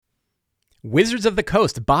Wizards of the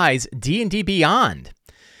Coast buys D&D Beyond.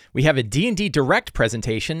 We have a D&D Direct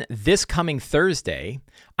presentation this coming Thursday.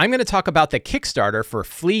 I'm going to talk about the Kickstarter for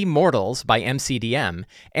Flea Mortals by MCDM,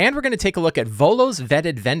 and we're going to take a look at Volo's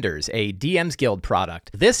Vetted Vendors, a DM's Guild product.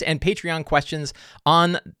 This and Patreon questions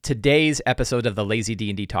on today's episode of the Lazy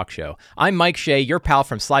D&D Talk Show. I'm Mike Shea, your pal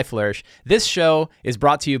from Sly Flourish. This show is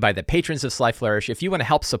brought to you by the patrons of Sly Flourish. If you want to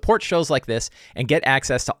help support shows like this and get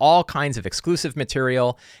access to all kinds of exclusive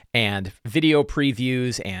material and video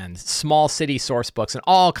previews and small city source books and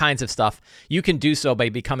all kinds of stuff, you can do so by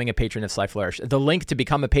becoming a patron of Sly Flourish. The link to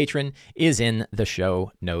become a patron is in the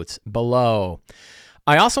show notes below.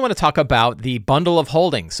 I also want to talk about the Bundle of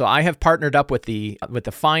Holding. So I have partnered up with the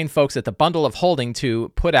fine folks at the Bundle of Holding to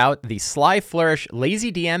put out the Sly Flourish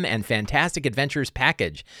Lazy DM and Fantastic Adventures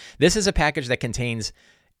package. This is a package that contains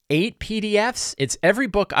 8 PDFs. It's every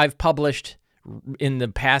book I've published in the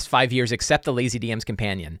past 5 years, except the Lazy DM's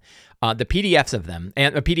Companion, the PDFs of them,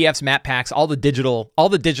 and PDFs, map packs, all the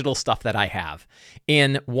digital stuff that I have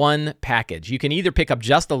in one package. You can either pick up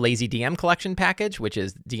just the Lazy DM collection package, which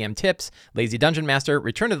is DM Tips, Lazy Dungeon Master,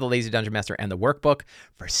 Return of the Lazy Dungeon Master, and the workbook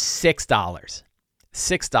for $6.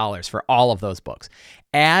 $6 for all of those books.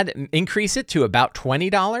 Increase it to about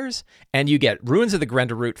 $20, and you get Ruins of the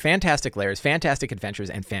Grendelroot, Fantastic Lairs, Fantastic Adventures,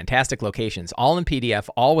 and Fantastic Locations, all in PDF,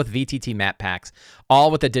 all with VTT map packs, all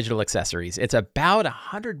with the digital accessories. It's about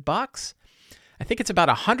 $100. I think it's about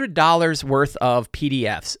 $100 worth of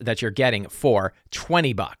PDFs that you're getting for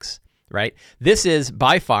 $20, right? This is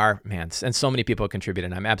by far, man, and so many people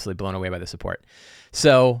contributed. I'm absolutely blown away by the support.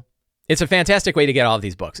 So it's a fantastic way to get all of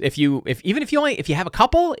these books. If you have a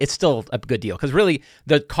couple, it's still a good deal, because really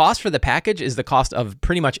the cost for the package is the cost of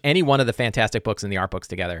pretty much any one of the fantastic books and the art books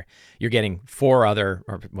together. You're getting 4 other,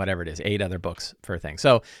 or whatever it is, 8 other books for a thing.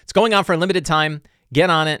 So it's going on for a limited time. Get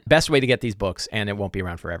on it. Best way to get these books, and it won't be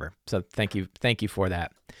around forever. So thank you for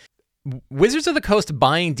that. Wizards of the Coast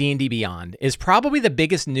buying D&D Beyond is probably the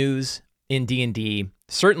biggest news in D&D,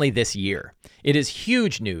 certainly this year. It is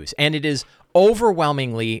huge news, and it is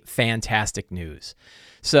overwhelmingly fantastic news.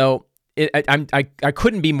 So I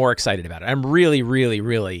couldn't be more excited about it. I'm really, really,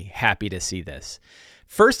 really happy to see this.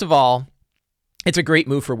 First of all, it's a great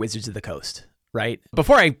move for Wizards of the Coast, right?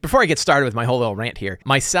 Before I get started with my whole little rant here,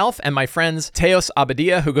 myself and my friends Teos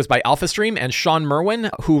Abadia, who goes by AlphaStream, and Sean Merwin,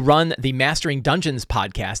 who run the Mastering Dungeons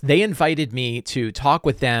podcast, they invited me to talk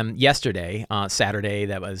with them yesterday, Saturday,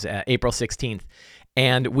 that was April 16th.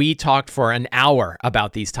 And we talked for an hour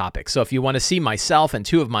about these topics. So if you want to see myself and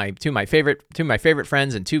two of my favorite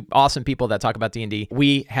friends and 2 awesome people that talk about D&D,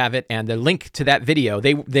 we have it. And the link to that video,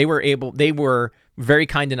 they were very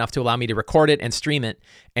kind enough to allow me to record it and stream it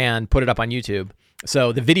and put it up on YouTube.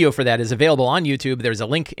 So the video for that is available on YouTube. There's a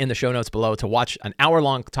link in the show notes below to watch an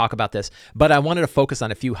hour-long talk about this, but I wanted to focus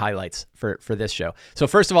on a few highlights for this show. So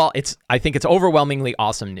first of all, I think it's overwhelmingly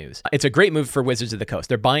awesome news. It's a great move for Wizards of the Coast.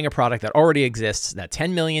 They're buying a product that already exists, that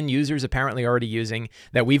 10 million users apparently already using,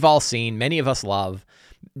 that we've all seen, many of us love.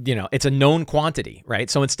 You know, it's a known quantity, right?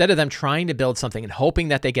 So instead of them trying to build something and hoping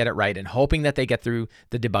that they get it right and hoping that they get through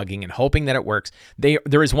the debugging and hoping that it works,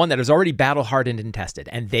 there is one that is already battle hardened and tested,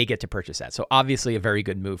 and they get to purchase that. So obviously a very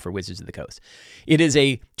good move for Wizards of the Coast. It is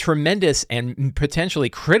a tremendous and potentially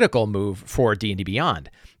critical move for D&D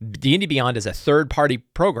Beyond. D&D Beyond is a third-party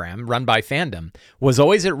program run by fandom, was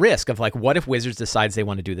always at risk of, like, what if Wizards decides they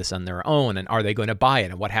want to do this on their own, and are they going to buy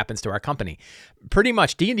it, and what happens to our company? Pretty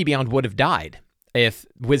much D&D Beyond would have died if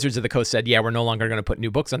Wizards of the Coast said, yeah, we're no longer going to put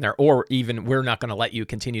new books on there, or even we're not going to let you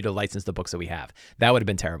continue to license the books that we have. That would have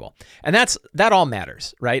been terrible. And that all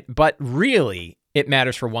matters, right? But really, it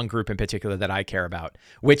matters for one group in particular that I care about,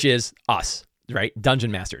 which is us, right?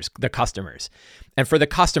 Dungeon Masters, the customers. And for the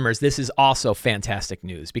customers, this is also fantastic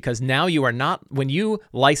news, because now you are not, when you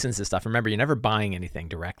license this stuff, remember, you're never buying anything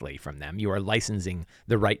directly from them. You are licensing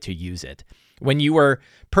the right to use it. When you are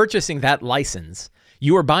purchasing that license,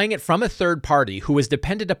 you are buying it from a third party who is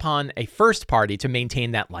dependent upon a first party to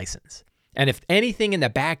maintain that license. And if anything in the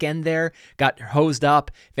back end there got hosed up,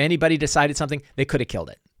 if anybody decided something, they could have killed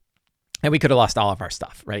it. And we could have lost all of our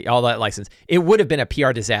stuff, right? All that license. It would have been a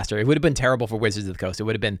PR disaster. It would have been terrible for Wizards of the Coast. It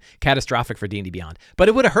would have been catastrophic for D&D Beyond. But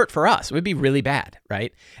it would have hurt for us. It would be really bad,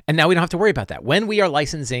 right? And now we don't have to worry about that. When we are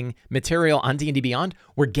licensing material on D&D Beyond,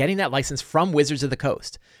 we're getting that license from Wizards of the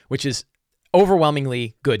Coast, which is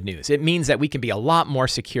overwhelmingly good news. It means that we can be a lot more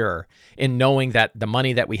secure in knowing that the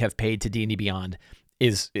money that we have paid to D&D Beyond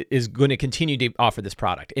is going to continue to offer this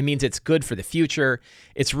product. It means it's good for the future.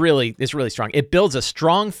 It's really strong. It builds a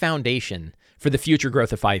strong foundation for the future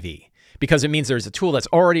growth of 5e. because it means there's a tool that's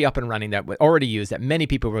already up and running, that already used, that many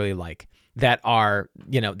people really like, that are,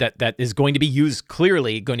 that is going to be used,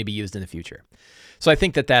 clearly going to be used in the future. So I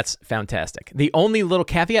think that that's fantastic. The only little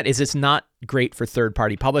caveat is it's not great for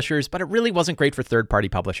third-party publishers, but it really wasn't great for third-party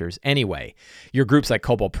publishers anyway. Your groups like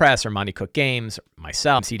Kobold Press or Monty Cook Games,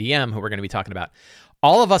 myself, CDM, who we're going to be talking about,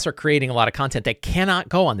 all of us are creating a lot of content that cannot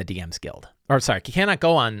go on the DM's Guild. Cannot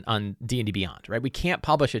go on D&D Beyond, right? We can't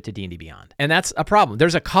publish it to D&D Beyond. And that's a problem.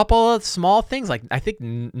 There's a couple of small things, like I think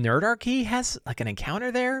Nerdarchy has like an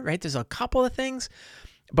encounter there, right? There's a couple of things.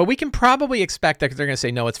 But we can probably expect that they're going to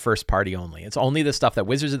say, no, it's first party only. It's only the stuff that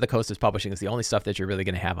Wizards of the Coast is publishing is the only stuff that you're really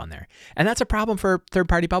going to have on there. And that's a problem for third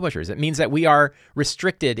party publishers. It means that we are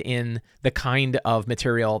restricted in the kind of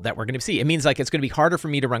material that we're going to see. It means like it's going to be harder for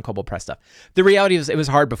me to run Kobold Press stuff. The reality is it was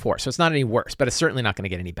hard before, so it's not any worse, but it's certainly not going to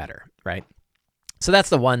get any better, right? So that's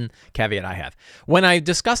the one caveat I have. When I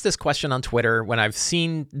discussed this question on Twitter, when I've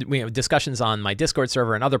seen discussions on my Discord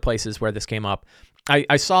server and other places where this came up,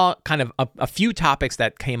 I saw kind of a few topics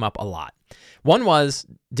that came up a lot. One was,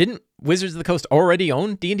 didn't Wizards of the Coast already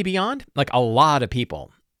own D&D Beyond? Like a lot of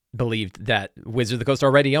people believed that Wizards of the Coast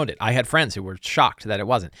already owned it. I had friends who were shocked that it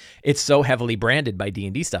wasn't. It's so heavily branded by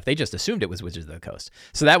D&D stuff. They just assumed it was Wizards of the Coast.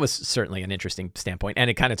 So that was certainly an interesting standpoint. And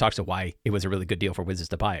it kind of talks to why it was a really good deal for Wizards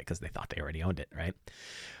to buy it, because they thought they already owned it, right?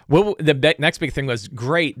 Well, the next big thing was,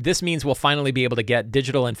 great, this means we'll finally be able to get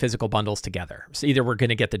digital and physical bundles together. So either we're going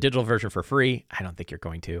to get the digital version for free, I don't think you're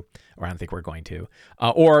going to, or I don't think we're going to,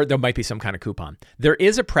 or there might be some kind of coupon. There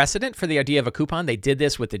is a precedent for the idea of a coupon. They did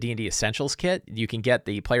this with the D&D Essentials kit. You can get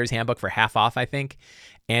the Player's Handbook for half off, I think,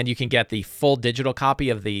 and you can get the full digital copy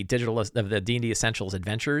of the D&D Essentials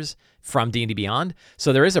Adventures from D&D Beyond.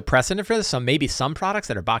 So there is a precedent for this. So maybe some products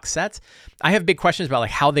that are box sets. I have big questions about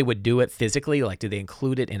like how they would do it physically. Like, do they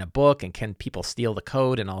include it in a book, and can people steal the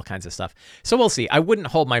code and all kinds of stuff? So we'll see. I wouldn't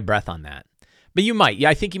hold my breath on that. But you might. Yeah,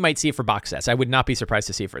 I think you might see it for box sets. I would not be surprised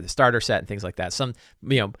to see it for the starter set and things like that. Some,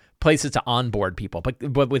 places to onboard people.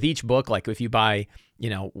 But with each book, like if you buy,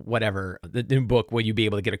 whatever, the new book, will you be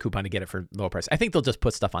able to get a coupon to get it for lower price? I think they'll just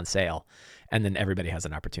put stuff on sale, and then everybody has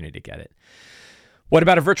an opportunity to get it. What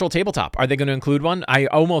about a virtual tabletop? Are they going to include one? I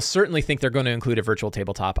almost certainly think they're going to include a virtual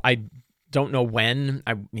tabletop. I don't know when.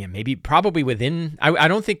 Probably within. I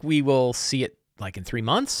don't think we will see it like in 3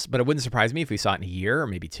 months, but it wouldn't surprise me if we saw it in a year or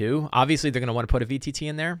maybe 2. Obviously, they're going to want to put a VTT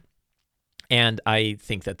in there, and I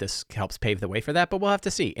think that this helps pave the way for that, but we'll have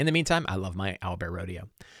to see. In the meantime, I love my Owlbear Rodeo.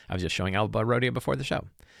 I was just showing Owlbear Rodeo before the show.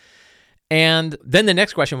 And then the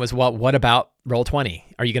next question was, well, what about Roll20?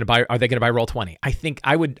 Are they going to buy Roll20? I think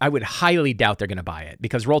I would highly doubt they're going to buy it,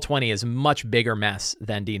 because Roll20 is a much bigger mess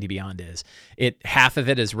than D&D Beyond is. Half of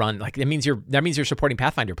it is run that means you're supporting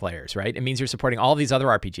Pathfinder players, right? It means you're supporting all these other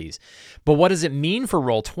RPGs. But what does it mean for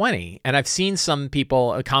Roll20? And I've seen some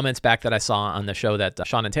people comments back that I saw on the show that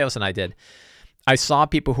Sean and Teos and I did. I saw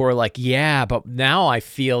people who are like, yeah, but now I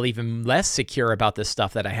feel even less secure about this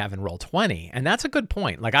stuff that I have in Roll20. And that's a good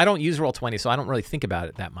point. Like, I don't use Roll20, so I don't really think about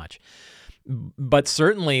it that much. But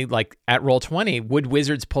certainly, like at Roll20, would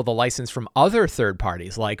Wizards pull the license from other third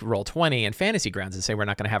parties like Roll20 and Fantasy Grounds and say we're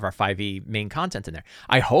not going to have our 5e main content in there?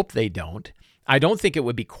 I hope they don't. I don't think it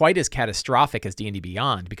would be quite as catastrophic as D&D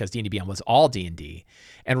Beyond, because D&D Beyond was all D&D.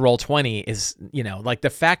 And Roll20 is, like the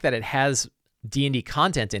fact that it has D&D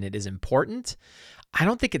content in it is important. I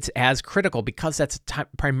don't think it's as critical, because that's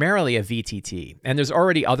primarily a VTT. And there's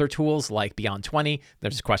already other tools like Beyond 20.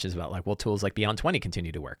 There's questions about like, will tools like Beyond 20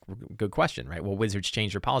 continue to work? Good question, right? Will Wizards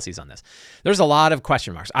change their policies on this? There's a lot of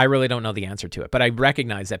question marks. I really don't know the answer to it, but I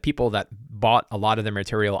recognize that people that bought a lot of their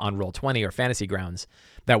material on Roll20 or Fantasy Grounds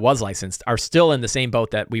that was licensed are still in the same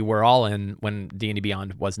boat that we were all in when D&D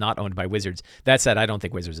Beyond was not owned by Wizards. That said, I don't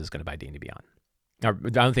think Wizards is going to buy D&D Beyond.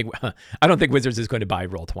 I don't think Wizards is going to buy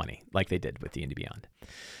Roll20 like they did with D&D Beyond.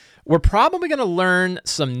 We're probably going to learn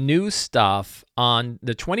some new stuff on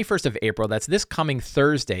the 21st of April. That's this coming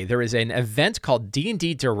Thursday. There is an event called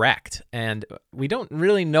D&D Direct, and we don't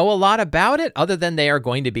really know a lot about it other than they are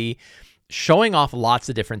going to be showing off lots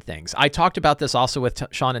of different things. I talked about this also with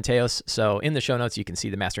Sean and Teos, so in the show notes you can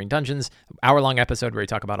see the Mastering Dungeons hour-long episode where we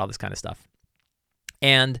talk about all this kind of stuff.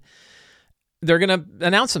 And they're going to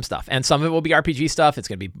announce some stuff, and some of it will be RPG stuff. It's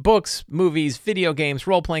going to be books, movies, video games,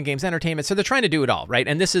 role-playing games, entertainment. So they're trying to do it all, right?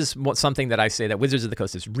 And this is something that I say that Wizards of the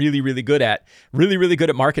Coast is really, really good at, really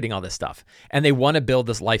good at marketing all this stuff. And they want to build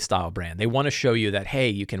this lifestyle brand. They want to show you that, hey,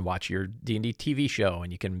 you can watch your D&D TV show,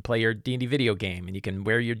 and you can play your D&D video game, and you can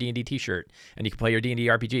wear your D&D t-shirt, and you can play your D&D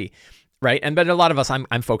RPG. right? But a lot of us,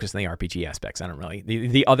 I'm focused on the RPG aspects. I don't really,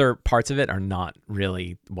 the other parts of it are not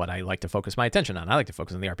really what I like to focus my attention on. I like to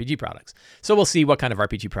focus on the RPG products. So we'll see what kind of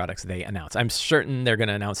RPG products they announce. I'm certain they're going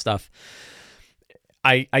to announce stuff.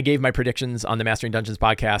 I gave my predictions on the Mastering Dungeons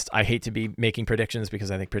podcast. I hate to be making predictions because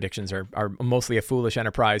I think predictions are mostly a foolish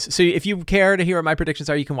enterprise. So if you care to hear what my predictions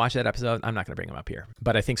are, you can watch that episode. I'm not going to bring them up here,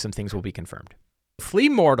 but I think some things will be confirmed. Flea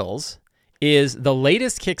Mortals is the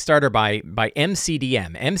latest Kickstarter by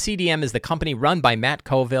MCDM. MCDM is the company run by Matt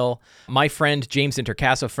Colville, my friend James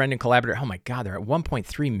Intercasso, friend and collaborator. Oh my God, they're at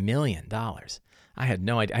 $1.3 million. I had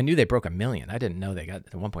no idea. I knew they broke $1 million. I didn't know they got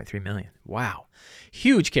to $1.3 million. Wow.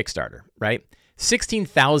 Huge Kickstarter, right?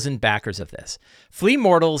 16,000 backers of this. Flea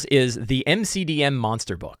Mortals is the MCDM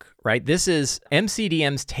monster book, right? This is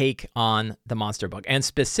MCDM's take on the monster book. And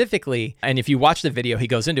specifically, and if you watch the video, he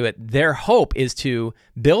goes into it, their hope is to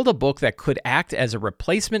build a book that could act as a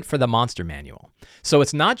replacement for the monster manual. So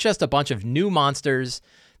it's not just a bunch of new monsters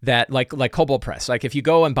that like Kobold Press. Like if you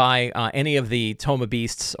go and buy any of the Tome of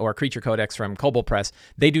Beasts or Creature Codex from Kobold Press,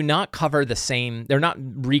 they do not cover the same, they're not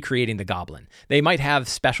recreating the goblin. They might have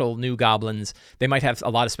special new goblins, they might have a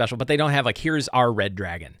lot of special, but they don't have like, here's our red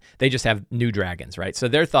dragon. They just have new dragons, right? So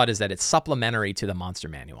their thought is that it's supplementary to the monster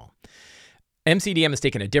manual. MCDM has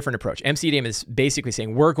taken a different approach. MCDM is basically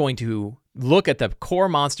saying we're going to look at the core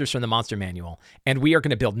monsters from the monster manual, and we are going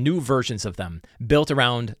to build new versions of them built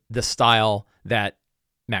around the style that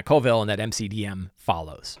Matt Colville and that MCDM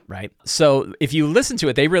follows, right? So if you listen to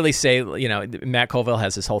it, they really say, you know, Matt Colville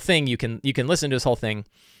has this whole thing. You can listen to his whole thing.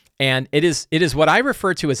 And it is what I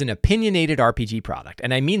refer to as an opinionated RPG product.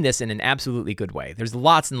 And I mean this in an absolutely good way. There's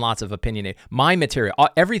lots and lots of opinionated. My material,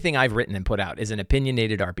 everything I've written and put out is an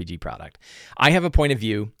opinionated RPG product. I have a point of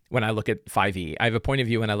view when I look at 5e. I have a point of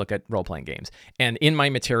view when I look at role-playing games. And in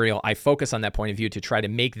my material, I focus on that point of view to try to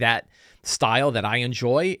make that style that I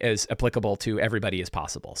enjoy as applicable to everybody as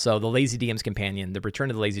possible. So the Lazy DM's Companion, the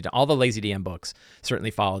Return of the Lazy DM, all the Lazy DM books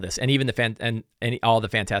certainly follow this. And even all the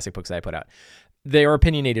fantastic books that I put out. They are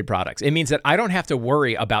opinionated products. It means that I don't have to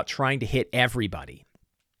worry about trying to hit everybody.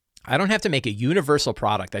 I don't have to make a universal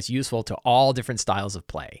product that's useful to all different styles of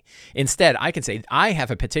play. Instead, I can say, I have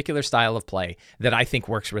a particular style of play that I think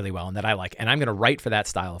works really well and that I like, and I'm going to write for that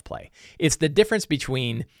style of play. It's the difference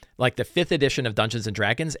between like the 5th edition of Dungeons &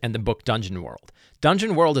 Dragons and the book Dungeon World.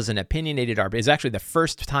 Dungeon World is an opinionated RPG. It's actually the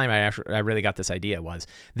first time I really got this idea was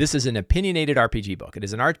this is an opinionated RPG book. It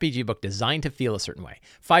is an RPG book designed to feel a certain way.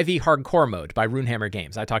 5e Hardcore Mode by Runehammer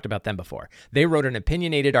Games. I talked about them before. They wrote an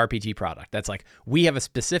opinionated RPG product. That's like, we have a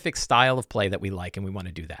specific style of play that we like and we want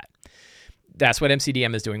to do that. That's what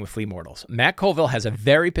MCDM is doing with Flea Mortals. Matt Colville has a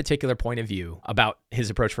very particular point of view about his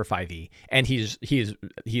approach for 5e, and he's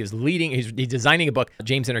leading. He's designing a book.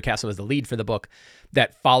 James Intercasso is the lead for the book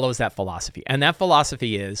that follows that philosophy, and that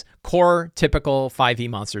philosophy is core typical 5e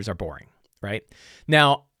monsters are boring. Right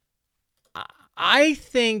now, I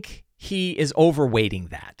think he is overweighting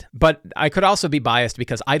that, but I could also be biased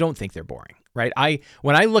because I don't think they're boring. Right?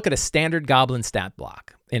 When I look at a standard goblin stat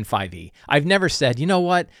block in 5e, I've never said, you know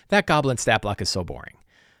what, that goblin stat block is so boring.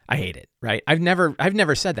 I hate it. Right? I've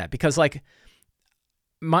never said that because like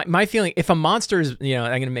my feeling, if a monster is, you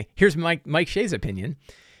know, here's Mike Shea's opinion.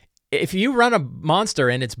 If you run a monster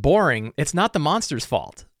and it's boring, it's not the monster's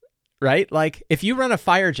fault. Right? Like if you run a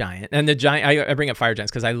fire giant, and the giant, I bring up fire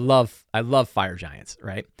giants because I love fire giants.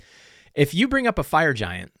 Right? If you bring up a fire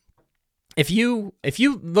giant, if you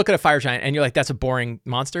look at a fire giant and you're like, that's a boring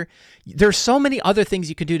monster, there's so many other things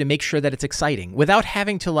you can do to make sure that it's exciting without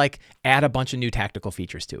having to like add a bunch of new tactical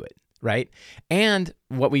features to it, right? And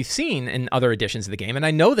what we've seen in other editions of the game, and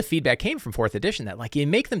I know the feedback came from 4th edition, that like you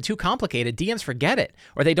make them too complicated, DMs forget it,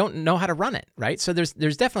 or they don't know how to run it, right? So there's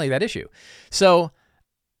definitely that issue. So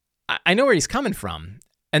I know where he's coming from.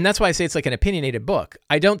 And that's why I say it's like an opinionated book.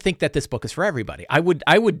 I don't think that this book is for everybody. I would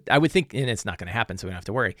think, and it's not going to happen, so we don't have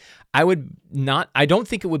to worry. I don't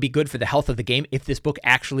think it would be good for the health of the game if this book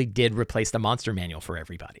actually did replace the monster manual for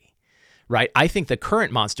everybody, right? I think the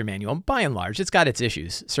current monster manual, by and large, it's got its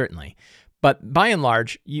issues, certainly. But by and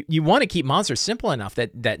large, you want to keep monsters simple enough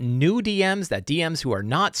that new DMs, that DMs who are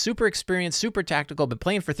not super experienced, super tactical, but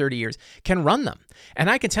playing for 30 years can run them. And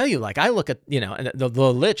I can tell you, like I look at, you know, the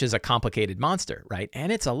Lich is a complicated monster, right?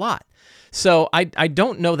 And it's a lot. So I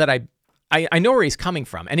don't know that I know where he's coming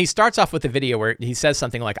from. And he starts off with a video where he says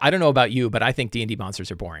something like, I don't know about you, but I think D&D monsters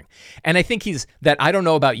are boring. And I think that I don't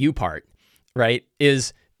know about you part, right,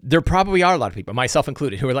 is there probably are a lot of people, myself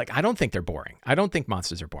included, who are like, I don't think they're boring. I don't think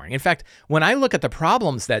monsters are boring. In fact, when I look at the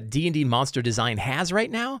problems that D&D monster design has right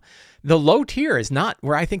now, the low tier is not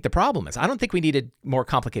where I think the problem is. I don't think we needed more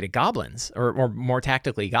complicated goblins or more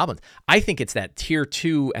tactically goblins. I think it's that tier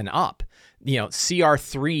 2 and up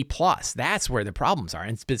CR3 plus. That's where the problems are,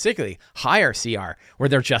 and specifically higher CR, where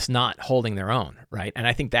they're just not holding their own, right? And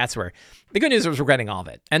I think that's where the good news is we're getting all of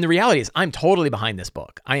it. And the reality is I'm totally behind this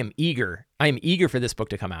book. I am eager for this book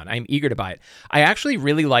to come out. I am eager to buy it. I actually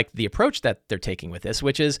really like the approach that they're taking with this,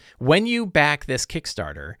 which is when you back this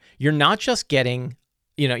Kickstarter, you're not just getting,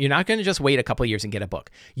 you're not going to just wait a couple of years and get a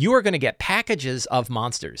book. You are going to get packages of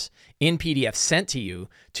monsters in PDF sent to you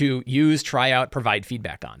to use, try out, provide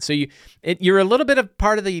feedback on. So you're a little bit of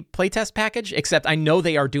part of the playtest package, except I know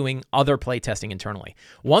they are doing other playtesting internally.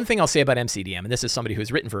 One thing I'll say about MCDM, and this is somebody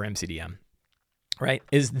who's written for MCDM, right,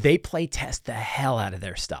 is they playtest the hell out of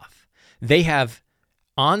their stuff. They have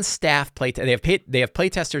on-staff playtesters. They have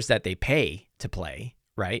playtesters that they pay to play,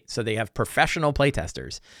 right? So they have professional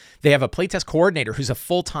playtesters. They have a playtest coordinator who's a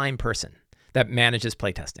full-time person that manages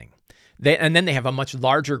playtesting. And then they have a much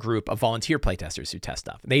larger group of volunteer playtesters who test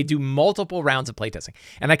stuff. They do multiple rounds of playtesting.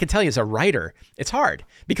 And I can tell you as a writer, it's hard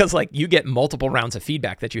because you get multiple rounds of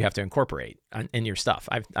feedback that you have to incorporate in your stuff.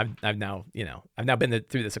 I've now been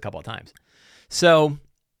through this a couple of times. So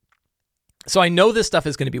I know this stuff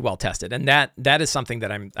is going to be well tested, and that is something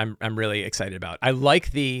that I'm really excited about. I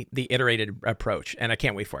like the iterated approach, and I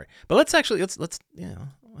can't wait for it. But let's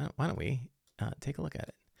why don't we take a look at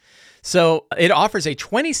it? So it offers a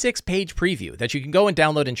 26-page preview that you can go and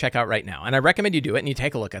download and check out right now, and I recommend you do it and you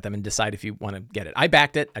take a look at them and decide if you want to get it. I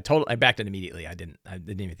backed it. I backed it immediately. I didn't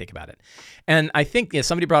even think about it. And I think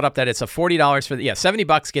somebody brought up that it's a $40 for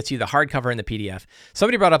 $70 gets you the hardcover and the PDF.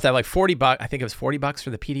 Somebody brought up that $40. I think it was $40 for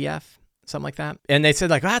the PDF. Something like that. And they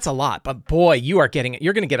said that's a lot, but boy, you're going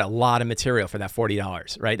to get a lot of material for that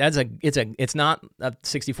 $40, right? It's not a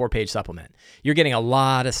 64-page supplement. You're getting a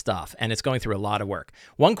lot of stuff and it's going through a lot of work.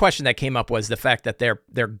 One question that came up was the fact that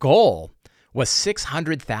their goal was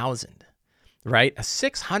 $600,000, right? A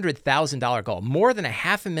 $600,000 goal, more than a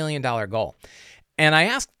 $500,000 goal. And I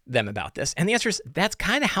asked them about this, and the answer is that's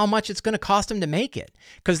kind of how much it's going to cost them to make it,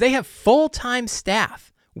 because they have full-time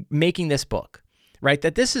staff making this book. Right,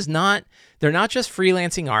 that this is not, they're not just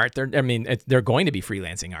freelancing art. They're going to be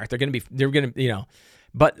freelancing art.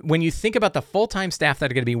 But when you think about the full-time staff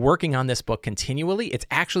that are going to be working on this book continually, it's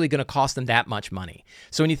actually going to cost them that much money.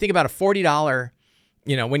 So when you think about a $40,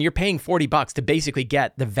 when you're paying $40 to basically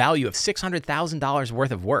get the value of $600,000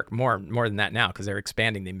 worth of work, more than that now, because they're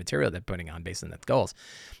expanding the material they're putting on based on their goals.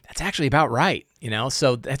 That's actually about right,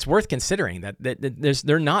 So that's worth considering.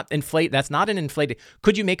 They're not inflate. That's not an inflated.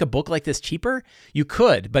 Could you make a book like this cheaper? You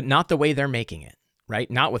could, but not the way they're making it,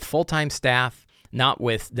 right? Not with full-time staff, not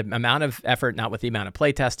with the amount of effort, not with the amount of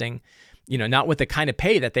playtesting. Not with the kind of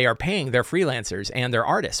pay that they are paying their freelancers and their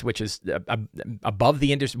artists, which is above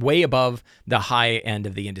the industry, way above the high end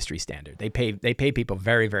of the industry standard. They pay people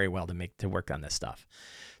very, very well to work on this stuff.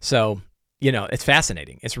 So, it's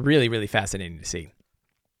fascinating. It's really, really fascinating to see.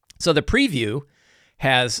 So the preview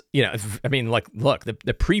has, look,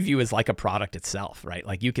 the preview is like a product itself, right?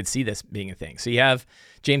 Like you could see this being a thing. So you have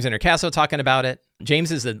James Intercasso talking about it.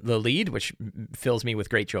 James is the lead, which fills me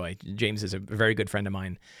with great joy. James is a very good friend of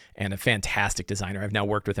mine and a fantastic designer. I've now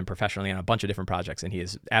worked with him professionally on a bunch of different projects, and he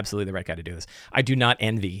is absolutely the right guy to do this. I do not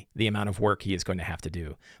envy the amount of work he is going to have to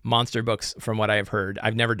do. Monster books, from what I have heard,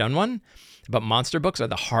 I've never done one, but monster books are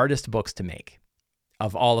the hardest books to make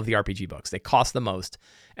of all of the RPG books. They cost the most,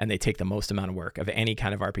 and they take the most amount of work of any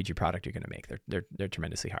kind of RPG product you're going to make. They're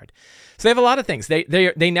tremendously hard. So they have a lot of things.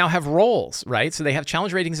 They now have roles, right? So they have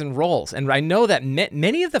challenge ratings and roles. And I know that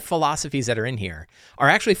many of the philosophies that are in here are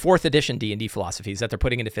actually 4th edition D&D philosophies that they're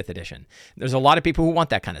putting into 5th edition. There's a lot of people who want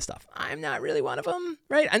that kind of stuff. I'm not really one of them,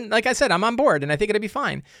 right? And like I said, I'm on board, and I think it'll be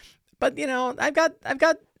fine. But I've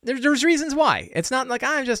got. There's reasons why. It's not like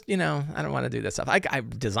I don't want to do this stuff. I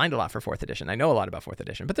designed a lot for 4th edition. I know a lot about 4th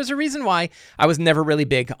edition, but there's a reason why I was never really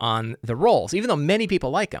big on the roles, even though many people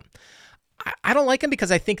like them. I don't like them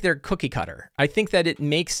because I think they're cookie cutter. I think that it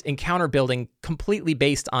makes encounter building completely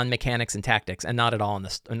based on mechanics and tactics, and not at all in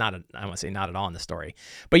the story.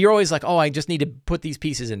 But you're always like, oh, I just need to put these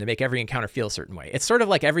pieces in to make every encounter feel a certain way. It's sort of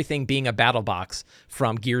like everything being a battle box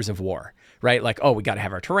from Gears of War, right? Like, oh, we got to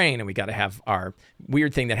have our terrain, and we got to have our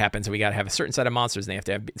weird thing that happens, and we got to have a certain set of monsters, and they have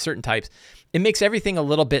to have certain types. It makes everything a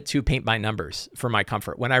little bit too paint by numbers for my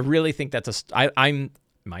comfort. When I really think I'm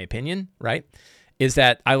my opinion, right? Is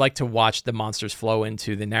that I like to watch the monsters flow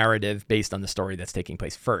into the narrative based on the story that's taking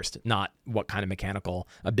place first, not what kind of mechanical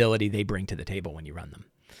ability they bring to the table when you run them.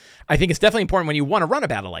 I think it's definitely important when you want to run a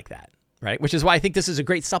battle like that, right? Which is why I think this is a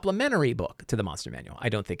great supplementary book to the Monster Manual. I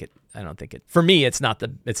don't think it, for me, it's not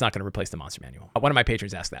going to replace the Monster Manual. One of my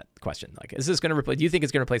patrons asked that question, like, is this going to replace, do you think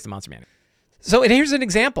it's going to replace the Monster Manual? So here's an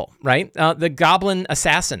example, right? The Goblin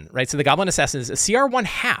Assassin, right? So the Goblin Assassin is a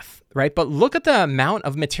CR1/2, right? But look at the amount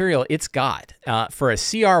of material it's got for a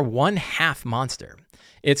CR1/2 monster.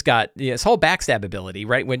 It's got this whole backstab ability,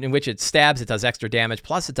 right? In which it stabs, it does extra damage,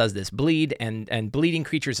 plus it does this bleed, and bleeding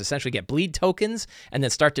creatures essentially get bleed tokens and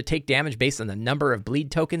then start to take damage based on the number of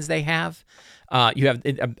bleed tokens they have. You have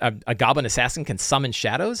a Goblin Assassin can summon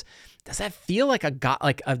shadows. Does that feel like a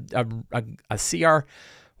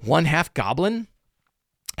CR1/2 Goblin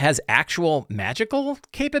has actual magical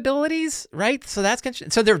capabilities, right? So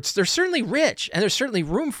they're certainly rich, and there's certainly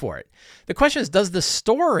room for it. The question is, does the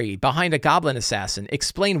story behind a Goblin Assassin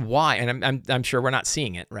explain why? And I'm sure we're not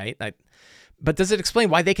seeing it, right? But does it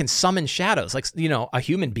explain why they can summon shadows? Like, a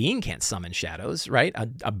human being can't summon shadows, right?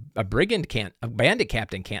 A brigand can't, a bandit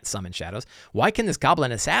captain can't summon shadows. Why can this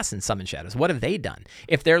Goblin Assassin summon shadows? What have they done?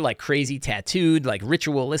 If they're like crazy tattooed, like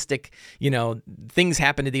ritualistic, things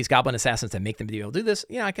happen to these Goblin Assassins that make them be able to do this,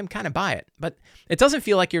 I can kind of buy it. But it doesn't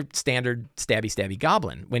feel like your standard stabby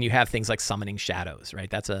goblin when you have things like summoning shadows,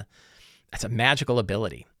 right? That's a magical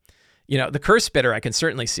ability. The Curse Spitter I can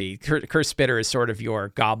certainly see. Curse Spitter is sort of your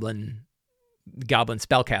goblin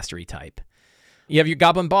spellcastery type. You have your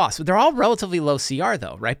Goblin Boss. They're all relatively low CR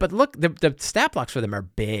though, right? But look, the stat blocks for them are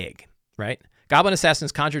big, right? Goblin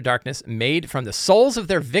Assassins conjure darkness made from the souls of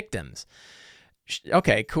their victims.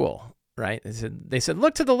 Okay, cool, right? They said,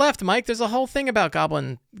 look to the left, Mike. There's a whole thing about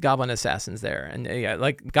Goblin Assassins there. And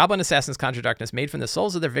like Goblin Assassins conjure darkness made from the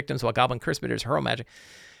souls of their victims while Goblin Curse Spitters hurl magic.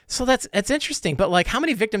 So that's interesting. But like, how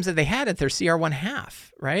many victims have they had at their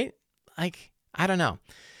CR1/2, right? Like, I don't know.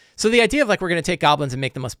 So the idea of like, we're going to take goblins and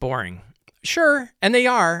make them less boring. Sure. And they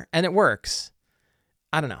are, and it works.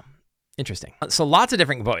 I don't know. Interesting. So lots of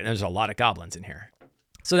different, there's a lot of goblins in here.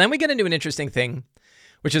 So then we get into an interesting thing,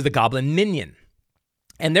 which is the Goblin Minion.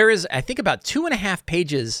 And there is, I think, about 2.5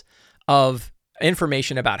 pages of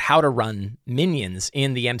information about how to run minions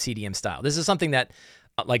in the MCDM style. This is something that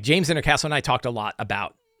like James Intercastle and I talked a lot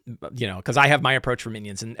about, because I have my approach for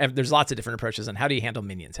minions, and there's lots of different approaches on how do you handle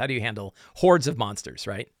minions? How do you handle hordes of monsters,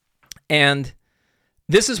 right? And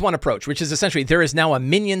this is one approach, which is essentially there is now a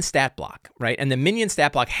minion stat block, right? And the minion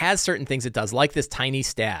stat block has certain things it does, like this tiny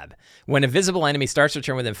stab. When a visible enemy starts to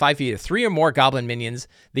turn within 5 feet of 3 or more goblin minions,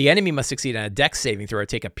 the enemy must succeed on a dex saving throw or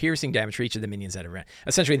take a piercing damage for each of the minions that are in.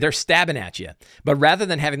 Essentially, they're stabbing at you. But rather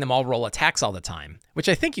than having them all roll attacks all the time, which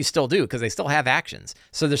I think you still do because they still have actions,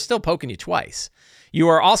 so they're still poking you twice, you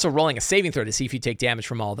are also rolling a saving throw to see if you take damage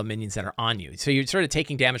from all the minions that are on you. So you're sort of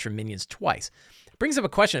taking damage from minions twice. Brings up a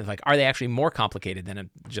question of like, are they actually more complicated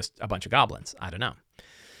than just a bunch of goblins? I don't know,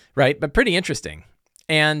 right? But pretty interesting.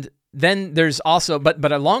 And then there's also,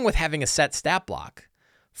 but along with having a set stat block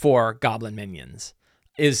for goblin minions,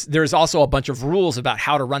 there's also a bunch of rules about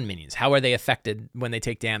how to run minions. How are they affected when they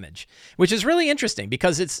take damage? Which is really interesting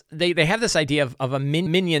because they have this idea of a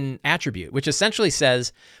minion attribute, which essentially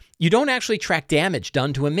says you don't actually track damage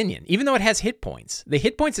done to a minion, even though it has hit points. The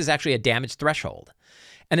hit points is actually a damage threshold.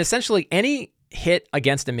 And essentially any hit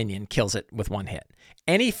against a minion kills it with 1 hit.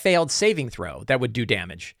 Any failed saving throw that would do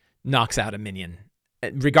damage knocks out a minion,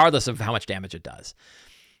 regardless of how much damage it does.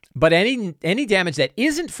 But any damage that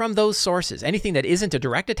isn't from those sources, anything that isn't a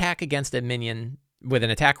direct attack against a minion with an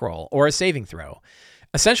attack roll or a saving throw,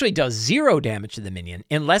 essentially does 0 damage to the minion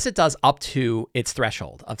unless it does up to its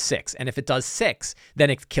threshold of 6. And if it does 6, then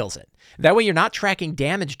it kills it. That way you're not tracking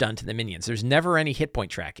damage done to the minions. There's never any hit point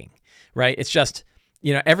tracking, right? It's just,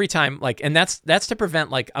 every time, like, and that's to prevent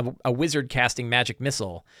like a wizard casting magic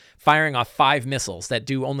missile firing off 5 missiles that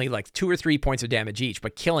do only like 2 or 3 points of damage each,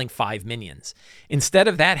 but killing 5 minions. Instead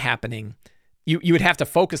of that happening, you would have to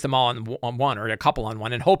focus them all on one or a couple on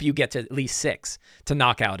one and hope you get to at least 6 to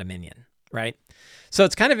knock out a minion, right? So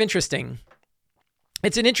it's kind of interesting.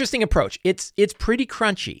 It's an interesting approach. It's pretty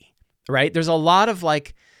crunchy, right? There's a lot of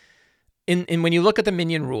like, in when you look at the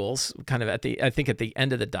minion rules, kind of at the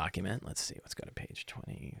end of the document, let's see, let's go to page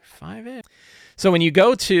 25. So when you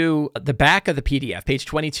go to the back of the PDF, page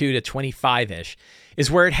 22 to 25-ish, is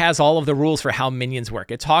where it has all of the rules for how minions work.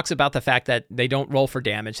 It talks about the fact that they don't roll for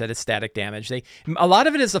damage, that it's static damage. A lot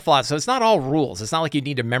of it is the philosophy, so it's not all rules. It's not like you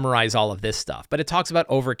need to memorize all of this stuff, but it talks about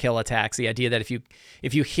overkill attacks, the idea that if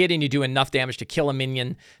you hit and you do enough damage to kill a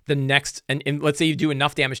minion, the next, and let's say you do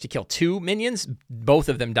enough damage to kill 2 minions, both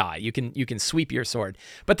of them die. You can sweep your sword.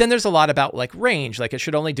 But then there's a lot about like range, like it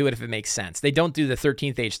should only do it if it makes sense. They don't do the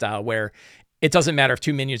 13th age style where it doesn't matter if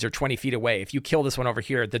 2 minions are 20 feet away. If you kill this one over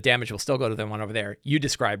here, the damage will still go to the one over there. You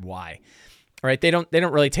describe why. All right? They don't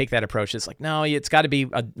really take that approach. It's like, no, it's got to be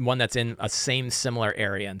one that's in a similar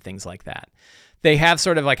area and things like that. They have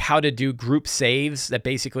sort of like how to do group saves that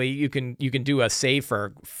basically you can do a save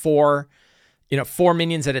for 4 4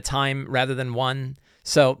 minions at a time rather than one.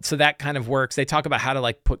 So that kind of works. They talk about how to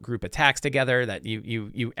like put group attacks together, that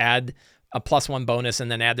you add a +1 bonus and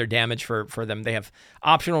then add their damage for them. They have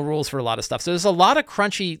optional rules for a lot of stuff. So there's a lot of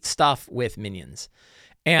crunchy stuff with minions.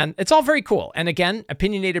 And it's all very cool. And again,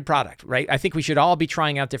 opinionated product, right? I think we should all be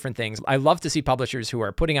trying out different things. I love to see publishers who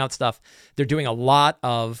are putting out stuff. They're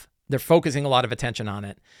focusing a lot of attention on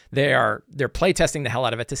it. They're play testing the hell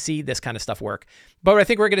out of it to see this kind of stuff work. But I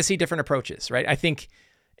think we're going to see different approaches, right? I think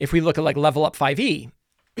if we look at like Level Up 5e,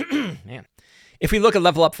 man, if we look at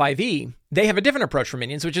Level Up 5e, they have a different approach for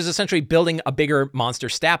minions, which is essentially building a bigger monster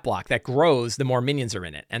stat block that grows the more minions are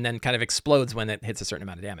in it and then kind of explodes when it hits a certain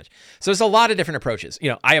amount of damage. So there's a lot of different approaches.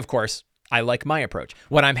 I like my approach.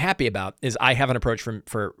 What I'm happy about is I have an approach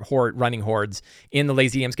for running hordes in the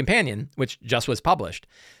Lazy DM's Companion, which just was published.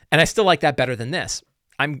 And I still like that better than this.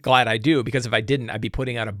 I'm glad I do, because if I didn't, I'd be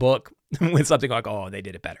putting out a book with something like, oh, they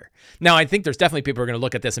did it better. Now, I think there's definitely people who are going to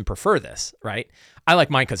look at this and prefer this, right? I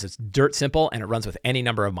like mine because it's dirt simple and it runs with any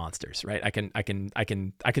number of monsters, right? I can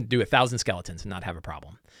do 1,000 skeletons and not have a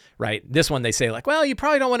problem, right? This one, they say like, well, you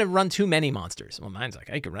probably don't want to run too many monsters. Well, mine's like,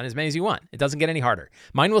 you can run as many as you want. It doesn't get any harder.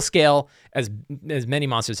 Mine will scale as many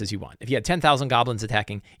monsters as you want. If you had 10,000 goblins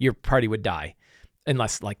attacking, your party would die.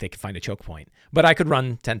 Unless like they could find a choke point. But I could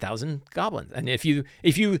run 10,000 goblins. And if you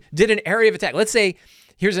did an area of attack, let's say,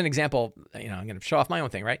 here's an example, I'm going to show off my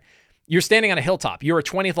own thing, right? You're standing on a hilltop. You're a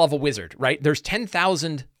 20th level wizard, right? There's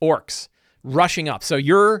 10,000 orcs rushing up. So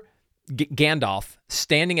you're Gandalf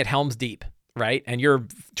standing at Helm's Deep, right? And you're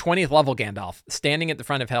 20th level Gandalf standing at the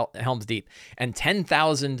front of Helm's Deep, and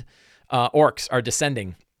 10,000 orcs are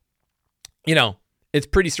descending. It's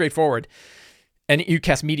pretty straightforward. And you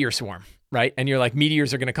cast Meteor Swarm, right? And you're like,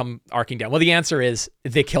 meteors are going to come arcing down. Well, the answer is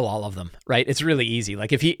they kill all of them, right? It's really easy.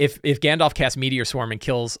 Like if Gandalf casts Meteor Swarm and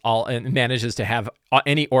kills all and manages to have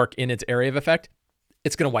any orc in its area of effect,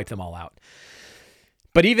 it's going to wipe them all out.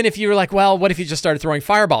 But even if you're like, well, what if you just started throwing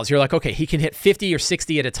fireballs? You're like, okay, he can hit 50 or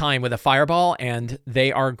 60 at a time with a fireball, and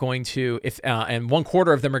they are going to, and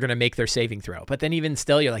 1/4 of them are going to make their saving throw. But then even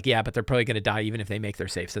still, you're like, yeah, but they're probably going to die even if they make their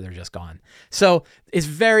save, so they're just gone. So it's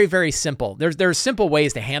very, very simple. There's simple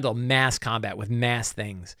ways to handle mass combat with mass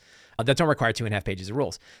things that don't require 2.5 pages of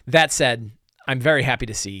rules. That said, I'm very happy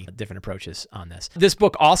to see different approaches on this. This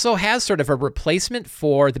book also has sort of a replacement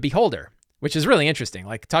for the Beholder, which is really interesting.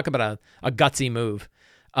 Like, talk about a gutsy move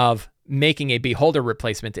of making a Beholder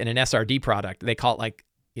replacement in an SRD product. They call it like,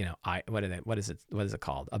 what is it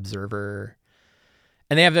called? Observer.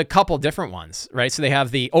 And they have a couple different ones, right? So they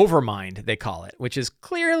have the Overmind, they call it, which is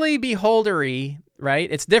clearly Beholdery, right?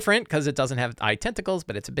 It's different because it doesn't have eye tentacles,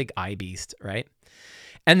 but it's a big eye beast, right?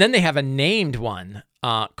 And then they have a named one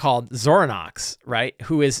called Zoranox, right?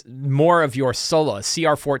 Who is more of your solo,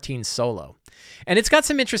 CR14 solo. And it's got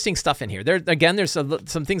some interesting stuff in here. There's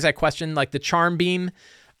some things I question, like the Charm Beam.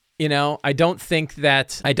 I don't think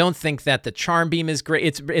that the Charm Beam is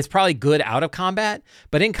great. It's probably good out of combat,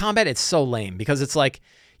 but in combat it's so lame because it's like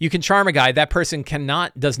you can charm a guy, that person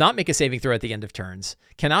does not make a saving throw at the end of turns,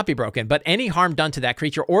 cannot be broken, but any harm done to that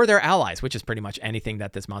creature or their allies, which is pretty much anything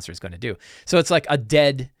that this monster is going to do. So it's like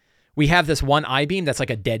we have this one eye beam that's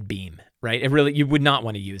like a dead beam, right? You would not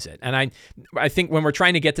want to use it. And I think when we're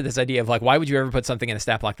trying to get to this idea of like, why would you ever put something in a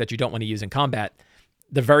stat block that you don't want to use in combat?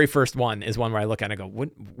 The very first one is one where I look at it and go,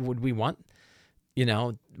 would we want,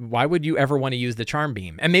 why would you ever want to use the Charm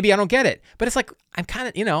Beam? And maybe I don't get it, but it's like, I'm kind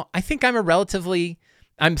of, I think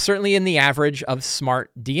I'm certainly in the average of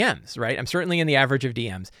smart DMs, right? I'm certainly in the average of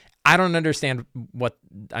DMs. I don't understand what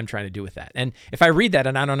I'm trying to do with that. And if I read that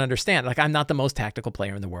and I don't understand, like, I'm not the most tactical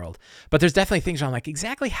player in the world, but there's definitely things where I'm like,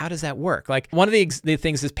 exactly how does that work? Like, one of the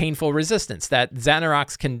things is painful resistance, that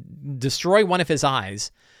Xanarox can destroy one of his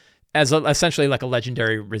eyes as essentially like a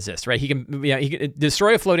legendary resist, right? He can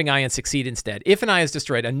destroy a floating eye and succeed instead. If an eye is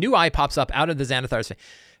destroyed, a new eye pops up out of the Xanathar's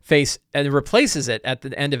face and replaces it at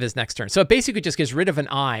the end of his next turn. So it basically just gets rid of an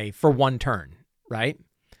eye for one turn, right?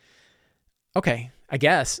 Okay, I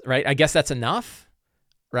guess, right? I guess that's enough,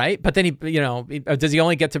 right? But then does he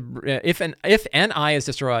only get to, if an eye is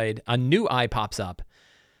destroyed, a new eye pops up.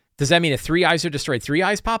 Does that mean if 3 eyes are destroyed, 3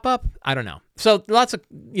 eyes pop up? I don't know. So lots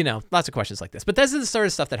of questions like this. But this is the sort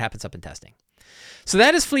of stuff that happens up in testing. So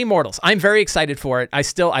that is Flea Mortals. I'm very excited for it.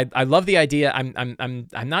 I love the idea. I'm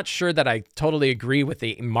not sure that I totally agree with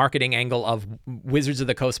the marketing angle of Wizards of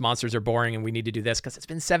the Coast monsters are boring and we need to do this because it's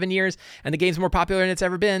been 7 years and the game's more popular than it's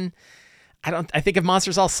ever been. I think if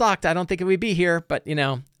monsters all sucked, I don't think it would be here, but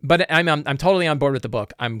I'm totally on board with the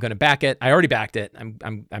book. I'm going to back it. I already backed it.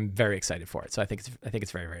 I'm very excited for it. So I think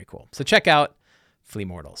it's very, very cool. So check out Flea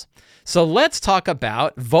Mortals. So let's talk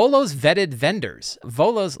about Volo's vetted vendors.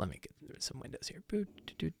 Let me get put some windows here.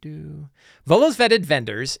 Volo's Vetted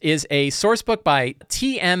Vendors is a source book by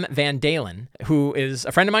T.M. Van Dalen, who is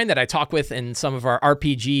a friend of mine that I talk with in some of our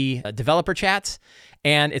RPG developer chats.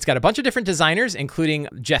 And it's got a bunch of different designers, including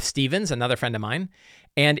Jeff Stevens, another friend of mine.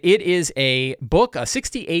 And it is a book, a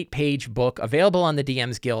 68-page book available on the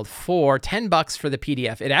DMs Guild for $10 for the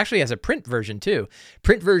PDF. It actually has a print version too.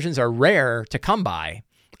 Print versions are rare to come by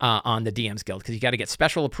on the DMs Guild because you got to get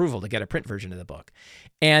special approval to get a print version of the book.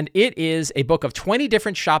 And it is a book of 20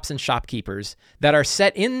 different shops and shopkeepers that are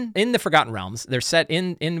set in the Forgotten Realms. They're set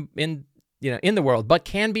in the world, but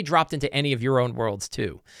can be dropped into any of your own worlds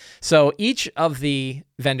too. So each of the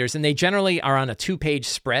vendors, and they generally are on a 2-page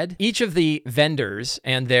spread, each of the vendors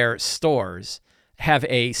and their stores have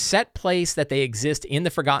a set place that they exist in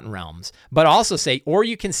the Forgotten Realms, but also say, or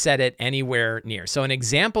you can set it anywhere near. So an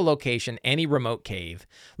example location, any remote cave,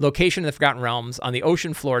 location in the Forgotten Realms on the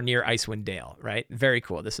ocean floor near Icewind Dale, right? Very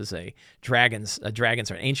cool. This is an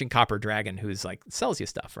ancient copper dragon who's like sells you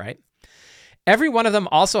stuff, right? Every one of them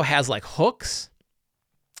also has like hooks,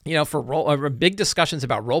 for big discussions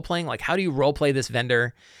about role playing. Like, how do you role play this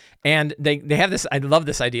vendor? And they have this. I love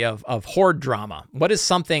this idea of horde drama. What is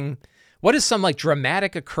some like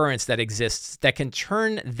dramatic occurrence that exists that can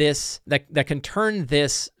turn this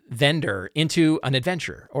vendor into an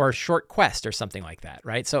adventure or a short quest or something like that,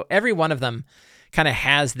 right? So every one of them kind of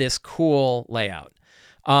has this cool layout.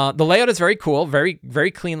 The layout is very cool, very,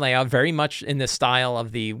 very clean layout, very much in the style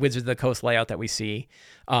of the Wizards of the Coast layout that we see.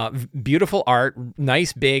 Beautiful art,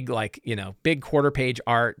 nice big, big quarter-page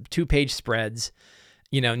art, 2-page spreads,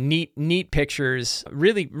 neat pictures,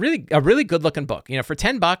 really, really, a really good-looking book. For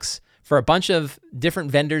 $10, for a bunch of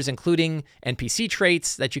different vendors, including NPC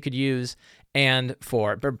traits that you could use, and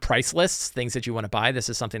for price lists, things that you want to buy. This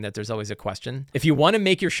is something that there's always a question. If you want to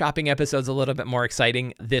make your shopping episodes a little bit more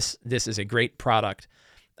exciting, this is a great product.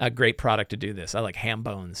 A great product to do this. I like Ham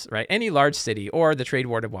Bones, right? Any large city or the Trade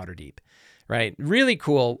Ward of Waterdeep, right? Really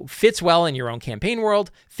cool. Fits well in your own campaign world.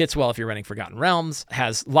 Fits well if you're running Forgotten Realms.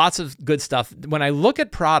 Has lots of good stuff. When I look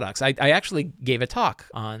at products, I actually gave a talk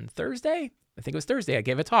on Thursday. I think it was Thursday. I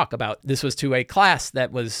gave a talk about this was to a class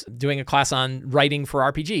that was doing a class on writing for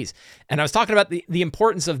RPGs. And I was talking about the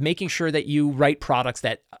importance of making sure that you write products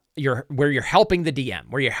where you're helping the DM,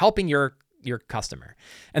 where you're helping your customer.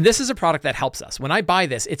 And this is a product that helps us. When I buy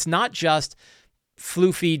this, it's not just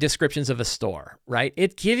floofy descriptions of a store, right?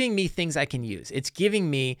 It's giving me things I can use. It's giving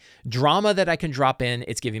me drama that I can drop in.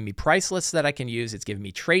 It's giving me price lists that I can use. It's giving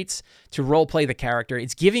me traits to role play the character.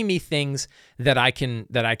 It's giving me things that I can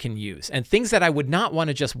use and things that I would not want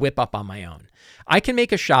to just whip up on my own. I can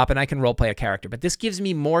make a shop and I can role play a character, but this gives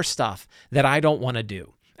me more stuff that I don't want to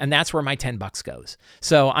do. And that's where my $10 goes.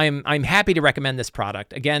 So I'm happy to recommend this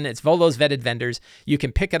product. Again, it's Volo's Vetted Vendors. You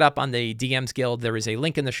can pick it up on the DMs Guild. There is a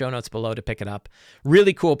link in the show notes below to pick it up.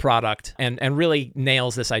 Really cool product and really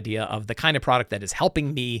nails this idea of the kind of product that is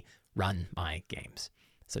helping me run my games.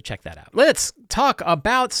 So check that out. Let's talk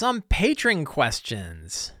about some patron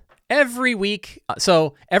questions. Every week,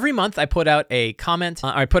 so every month I put out a comment,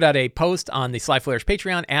 I put out a post on the Sly Flourish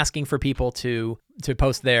Patreon asking for people to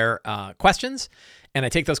post their questions. And I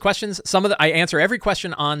take those questions. I answer every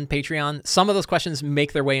question on Patreon. Some of those questions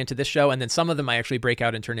make their way into this show, and then some of them I actually break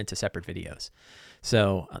out and turn into separate videos.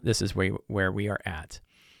 So this is where we are at.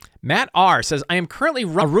 Matt R. says, I am currently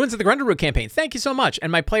Ruins of the Grundleroot campaign. Thank you so much.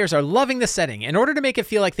 And my players are loving the setting. In order to make it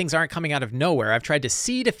feel like things aren't coming out of nowhere, I've tried to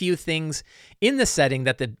seed a few things in the setting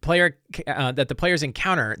that the players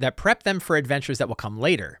encounter that prep them for adventures that will come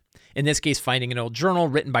later. In this case, finding an old journal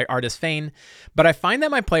written by Artis Fane. But I find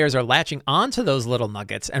that my players are latching onto those little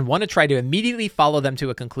nuggets and want to try to immediately follow them to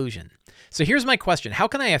a conclusion. So here's my question. How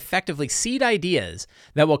can I effectively seed ideas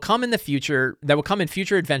that will come in future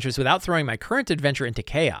adventures without throwing my current adventure into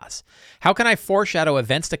chaos? How can I foreshadow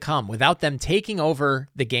events to come without them taking over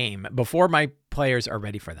the game before my players are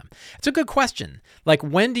ready for them? It's a good question. Like,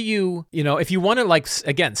 when do you if you want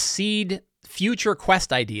to seed future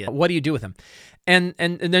quest idea, what do you do with them? And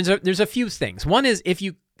there's a few things. One is if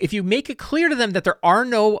you make it clear to them that there are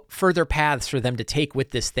no further paths for them to take with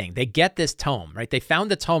this thing. They get this tome, right? They found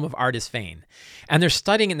the tome of Artis Fane, and they're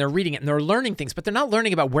studying and they're reading it and they're learning things, but they're not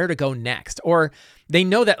learning about where to go next. Or they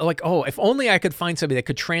know that, like, oh, if only I could find somebody that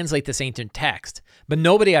could translate this ancient text, but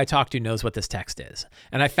nobody I talk to knows what this text is.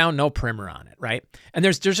 And I found no primer on it, right? And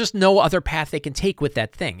there's just no other path they can take with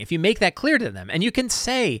that thing. If you make that clear to them, and you can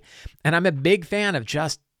say, and I'm a big fan of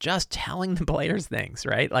just telling the players things,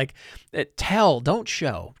 right? Like, tell, don't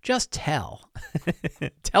show. Just tell.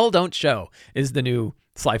 Tell, don't show is the new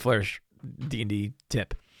Sly Flourish D&D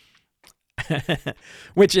tip.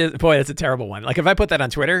 Which is, boy, that's a terrible one. Like if I put that on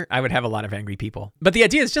Twitter, I would have a lot of angry people. But the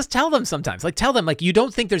idea is just tell them sometimes. Like tell them, like, you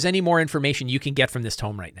don't think there's any more information you can get from this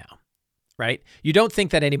tome right now, right? You don't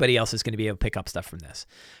think that anybody else is going to be able to pick up stuff from this,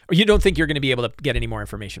 or you don't think you're going to be able to get any more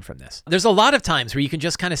information from this. There's a lot of times where you can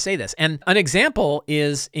just kind of say this. And an example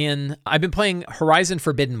is I've been playing Horizon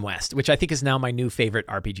Forbidden West, which I think is now my new favorite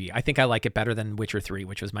RPG. I think I like it better than Witcher 3,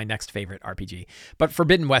 which was my next favorite RPG. But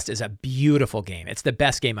Forbidden West is a beautiful game. It's the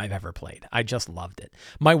best game I've ever played. I just loved it.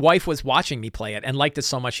 My wife was watching me play it and liked it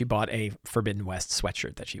so much she bought a Forbidden West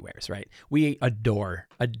sweatshirt that she wears, right? We adore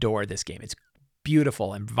this game. It's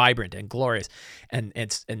beautiful and vibrant and glorious, and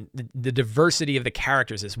the diversity of the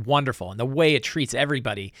characters is wonderful, and the way it treats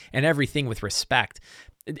everybody and everything with respect,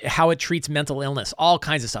 how it treats mental illness, all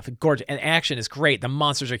kinds of stuff. Gorgeous, and action is great. The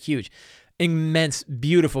monsters are huge, immense,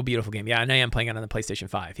 beautiful game. Yeah, and I am playing it on the PlayStation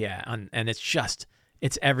 5. Yeah, and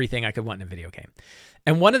it's everything I could want in a video game.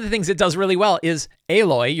 And one of the things it does really well is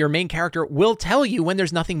Aloy, your main character, will tell you when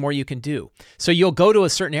there's nothing more you can do. So you'll go to a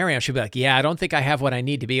certain area and she'll be like, yeah, I don't think I have what I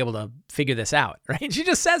need to be able to figure this out, right? She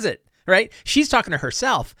just says it, right? She's talking to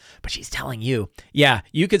herself, but she's telling you, yeah,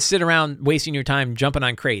 you could sit around wasting your time jumping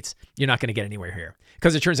on crates. You're not going to get anywhere here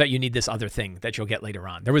because it turns out you need this other thing that you'll get later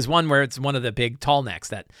on. There was one where it's one of the big tall necks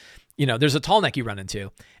that, there's a tall neck you run into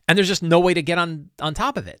and there's just no way to get on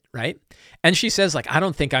top of it, right? And she says, like, I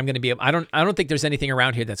don't think I'm going to be able, I don't think there's anything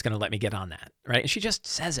around here that's going to let me get on that, right? And she just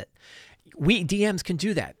says it. We DMs can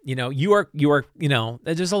do that.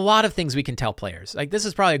 There's a lot of things we can tell players. Like, this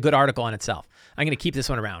is probably a good article on itself. I'm going to keep this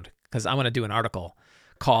one around because I want to do an article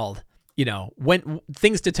called, when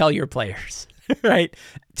things to tell your players, right?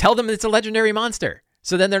 Tell them it's a legendary monster.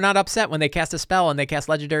 So then they're not upset when they cast a spell and they cast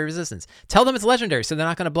legendary resistance. Tell them it's legendary, so they're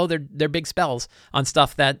not going to blow their big spells on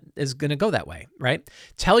stuff that is going to go that way, right?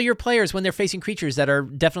 Tell your players when they're facing creatures that are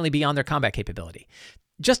definitely beyond their combat capability.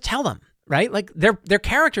 Just tell them, right? Like their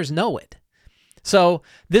characters know it. So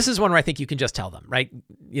this is one where I think you can just tell them, right?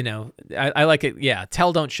 I like it. Yeah,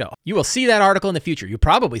 tell, don't show. You will see that article in the future. You'll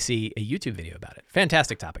probably see a YouTube video about it.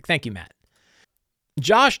 Fantastic topic. Thank you, Matt.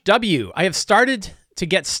 Josh W. I have started to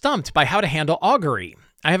get stumped by how to handle augury.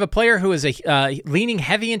 I have a player who is leaning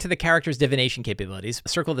heavy into the character's divination capabilities.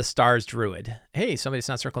 Circle the Stars Druid. Hey, somebody's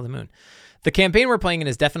not Circle the Moon. The campaign we're playing in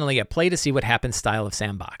is definitely a play to see what happens style of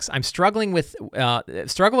sandbox. I'm struggling with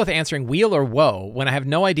answering wheel or woe when I have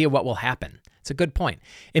no idea what will happen. It's a good point.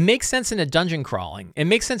 It makes sense in dungeon crawling,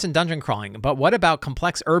 but what about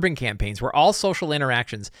complex urban campaigns where all social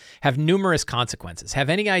interactions have numerous consequences? Have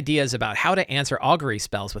any ideas about how to answer augury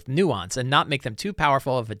spells with nuance and not make them too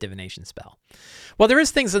powerful of a divination spell? Well, there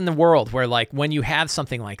is things in the world where, like, when you have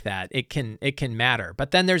something like that, it can matter.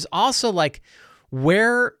 But then there's also, like,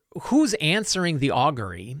 who's answering the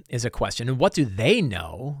augury is a question, and what do they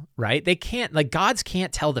know, right? They can't, like, gods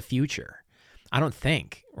can't tell the future, I don't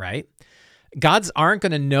think, right? Gods aren't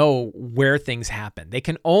going to know where things happen. They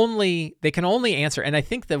can only answer. And I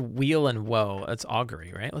think the wheel and woe, it's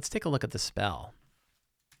augury, right? Let's take a look at the spell.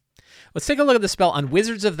 Let's take a look at the spell on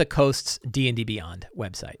Wizards of the Coast's D&D Beyond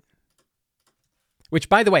website, which,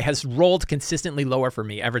 by the way, has rolled consistently lower for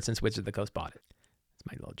me ever since Wizards of the Coast bought it. It's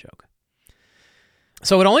my little joke.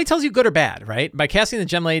 So it only tells you good or bad, right? By casting the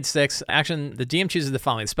Gemblade 6 action, the DM chooses the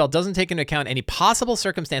following. The spell doesn't take into account any possible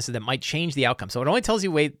circumstances that might change the outcome. So it only tells you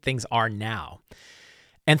the way things are now.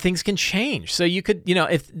 And things can change. So you could,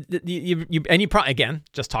 if again,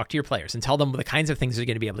 just talk to your players and tell them the kinds of things you're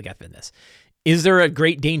going to be able to get from this. Is there a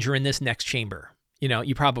great danger in this next chamber?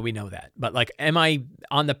 You probably know that. But, like, am I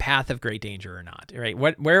on the path of great danger or not, right?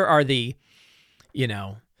 Where are the,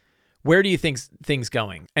 where do you think things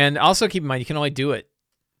going? And also keep in mind, you can only do it.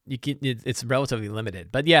 It's relatively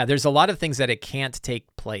limited, but yeah, there's a lot of things that it can't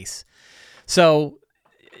take place. So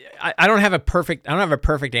I don't have a perfect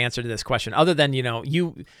answer to this question, other than,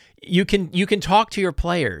 you can talk to your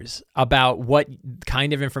players about what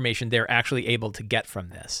kind of information they're actually able to get from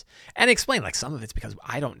this, and explain, like, some of it's because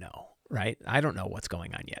I don't know, right? I don't know what's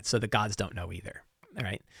going on yet, so the gods don't know either. All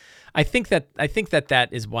right. I think that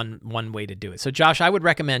is one way to do it. So, Josh, I would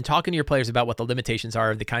recommend talking to your players about what the limitations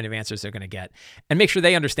are of the kind of answers they're going to get, and make sure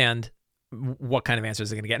they understand what kind of answers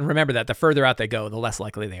they're going to get. And remember that the further out they go, the less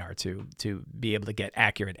likely they are to be able to get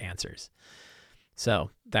accurate answers. So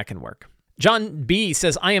that can work. John B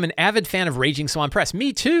says, I am an avid fan of Raging Swan Press.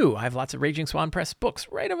 Me too. I have lots of Raging Swan Press books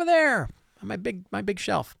right over there on my big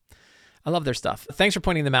shelf. I love their stuff. Thanks for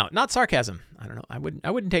pointing them out. Not sarcasm. I don't know. I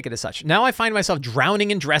wouldn't take it as such. Now I find myself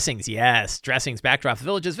drowning in dressings. Yes, dressings, backdrops,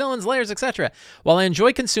 villages, villains, layers, etc. While I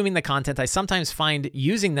enjoy consuming the content, I sometimes find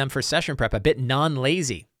using them for session prep a bit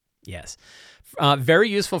non-lazy. Yes. Very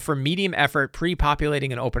useful for medium effort,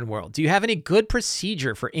 pre-populating an open world. Do you have any good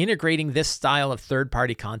procedure for integrating this style of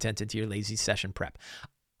third-party content into your lazy session prep?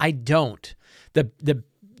 I don't.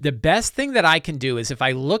 The best thing that I can do is if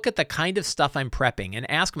I look at the kind of stuff I'm prepping and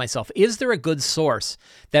ask myself, is there a good source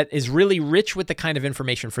that is really rich with the kind of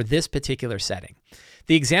information for this particular setting?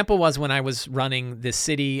 The example was when I was running the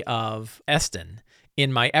city of Eston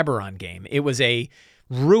in my Eberron game. It was a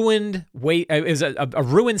ruined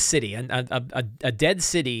ruined city, a dead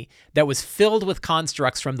city that was filled with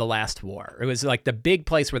constructs from the last war. It was like the big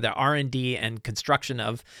place where the R&D and construction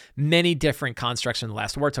of many different constructs from the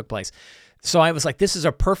last war took place. So I was like, this is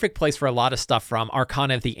a perfect place for a lot of stuff from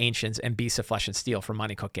Arcana of the Ancients and Beasts of Flesh and Steel from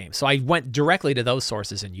Monte Cook Games. So I went directly to those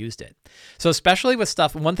sources and used it. So especially with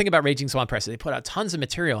stuff, one thing about Raging Swan Press is they put out tons of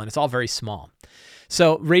material and it's all very small.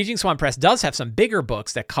 So Raging Swan Press does have some bigger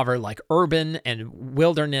books that cover like urban and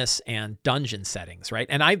wilderness and dungeon settings, right?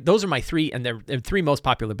 And those are my three, and they're three most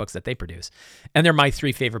popular books that they produce. And they're my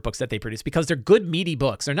three favorite books that they produce because they're good, meaty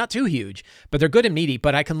books. They're not too huge, but they're good and meaty,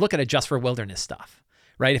 but I can look at it just for wilderness stuff.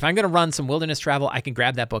 Right? If I'm going to run some wilderness travel, I can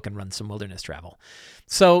grab that book and run some wilderness travel.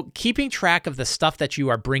 So keeping track of the stuff that you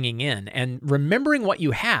are bringing in and remembering what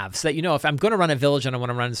you have so that you know if I'm going to run a village and I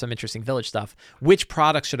want to run some interesting village stuff, which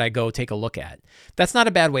products should I go take a look at? That's not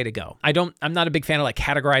a bad way to go. I'm not a big fan of like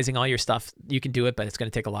categorizing all your stuff. You can do it, but it's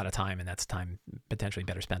going to take a lot of time, and that's time potentially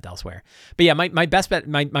better spent elsewhere. But yeah, my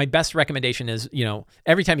best recommendation is,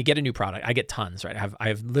 every time you get a new product, I get tons, right? I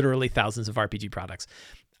have literally thousands of RPG products.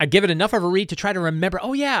 I give it enough of a read to try to remember,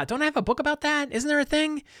 oh yeah, don't I have a book about that? Isn't there a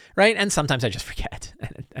thing? Right? And sometimes I just forget,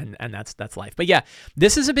 and that's life. But yeah,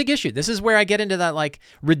 this is a big issue. This is where I get into that, like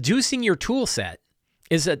reducing your tool set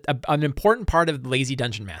is an important part of lazy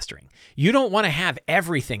dungeon mastering. You don't want to have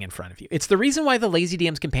everything in front of you. It's the reason why the Lazy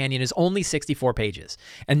DM's Companion is only 64 pages,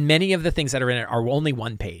 and many of the things that are in it are only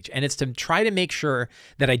one page. And it's to try to make sure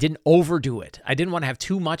that I didn't overdo it. I didn't want to have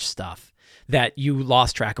too much stuff that you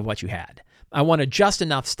lost track of what you had. I wanted just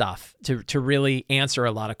enough stuff to really answer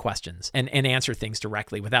a lot of questions and answer things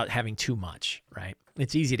directly without having too much, right?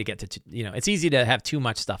 It's easy to get to, it's easy to have too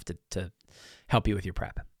much stuff to help you with your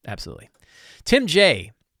prep. Absolutely. Tim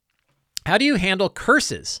J, how do you handle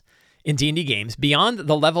curses in D&D games beyond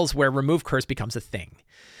the levels where remove curse becomes a thing?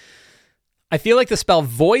 I feel like the spell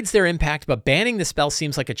voids their impact, but banning the spell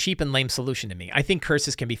seems like a cheap and lame solution to me. I think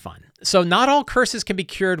curses can be fun. So not all curses can be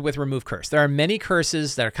cured with remove curse. There are many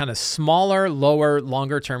curses that are kind of smaller, lower,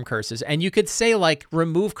 longer term curses. And you could say like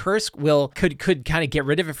remove curse could kind of get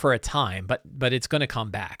rid of it for a time, but it's going to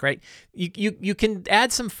come back, right? You can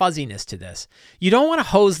add some fuzziness to this. You don't want to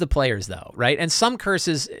hose the players though, right? And some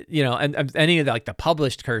curses, and any of the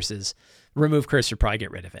published curses, remove curse should probably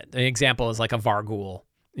get rid of it. An example is like a Varghoul.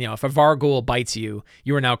 If a Varghoul bites you,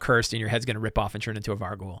 you are now cursed and your head's going to rip off and turn into a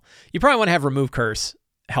Varghoul. You probably want to have remove curse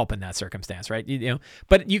help in that circumstance, right?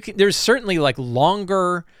 But there's certainly like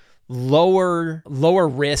longer, lower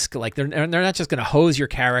risk. Like they're not just going to hose your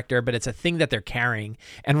character, but it's a thing that they're carrying,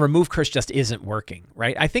 and remove curse just isn't working,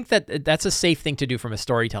 right? I think that's a safe thing to do from a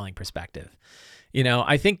storytelling perspective.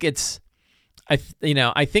 I think that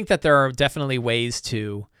there are definitely ways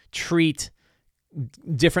to treat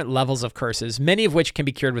different levels of curses, many of which can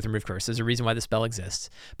be cured with remove curse. There's a reason why the spell exists.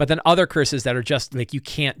 But then other curses that are just like you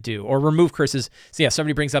can't do, or remove curses. So yeah,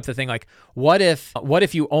 somebody brings up the thing like, what if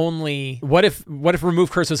remove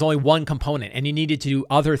curse was only one component and you needed to do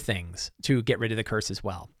other things to get rid of the curse as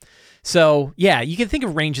well? So yeah, you can think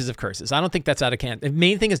of ranges of curses. I don't think that's out of hand. The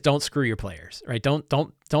main thing is don't screw your players, right? You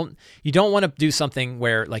don't want to do something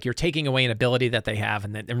where like you're taking away an ability that they have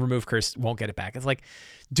and then remove curse won't get it back. It's like,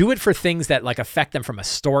 do it for things that like affect them from a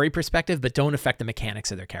story perspective, but don't affect the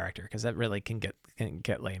mechanics of their character, because that really can get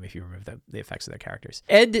lame if you remove the effects of their characters.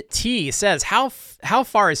 Ed T says, how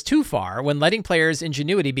far is too far when letting players'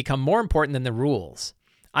 ingenuity become more important than the rules?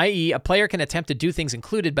 I.e., a player can attempt to do things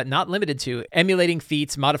included but not limited to emulating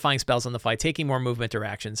feats, modifying spells on the fly, taking more movement or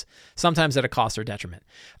actions, sometimes at a cost or detriment.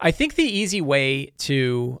 I think the easy way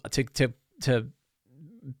to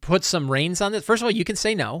put some reins on this, first of all, you can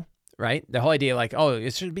say no, right? The whole idea like, oh,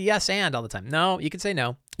 it should be yes and all the time. No, you can say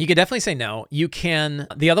no. You can definitely say no.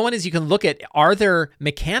 The other one is you can look at, are there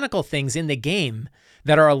mechanical things in the game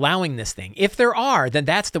that are allowing this thing? If there are, then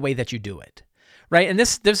that's the way that you do it. Right. And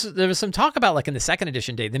there was some talk about like in the second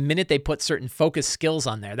edition day, the minute they put certain focus skills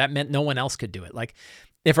on there, that meant no one else could do it. Like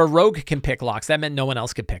if a rogue can pick locks, that meant no one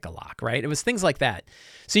else could pick a lock, right? It was things like that.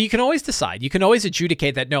 So you can always decide, you can always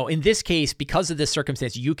adjudicate that, no, in this case, because of this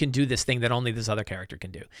circumstance, you can do this thing that only this other character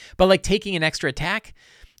can do. But like taking an extra attack,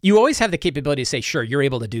 you always have the capability to say, sure, you're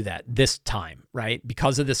able to do that this time, right?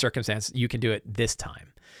 Because of this circumstance, you can do it this time.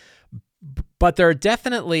 But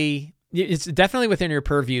it's definitely within your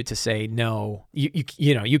purview to say, no,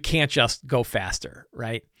 you can't just go faster,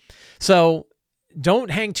 right? So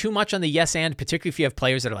don't hang too much on the yes and, particularly if you have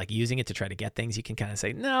players that are like using it to try to get things. You can kind of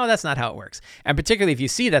say, no, that's not how it works. And particularly if you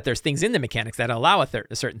see that there's things in the mechanics that allow a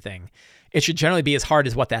certain thing, it should generally be as hard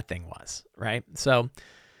as what that thing was, right? So,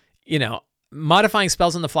 modifying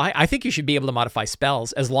spells on the fly, I think you should be able to modify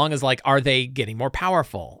spells as long as like, are they getting more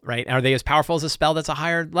powerful, right? Are they as powerful as a spell that's a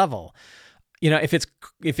higher level? If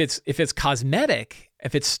it's cosmetic,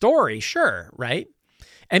 if it's story, sure, right?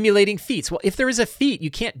 Emulating feats. Well, if there is a feat,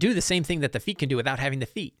 you can't do the same thing that the feat can do without having the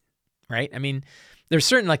feat, right? I mean, there's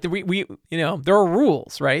certain there are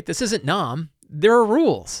rules, right? This isn't Nom. There are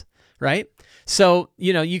rules, right? So,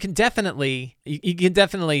 you can definitely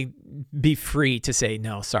be free to say,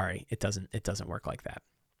 no, sorry, it doesn't work like that.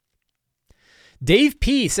 Dave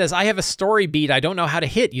P says, I have a story beat I don't know how to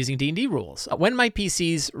hit using D&D rules. When my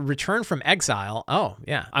PCs return from exile,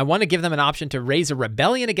 I want to give them an option to raise a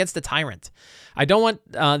rebellion against a tyrant. I don't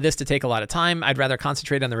want this to take a lot of time. I'd rather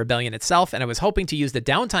concentrate on the rebellion itself, and I was hoping to use the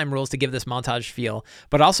downtime rules to give this montage feel,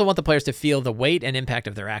 but also want the players to feel the weight and impact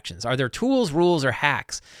of their actions. Are there tools, rules, or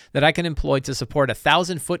hacks that I can employ to support a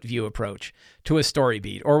 1,000-foot view approach to a story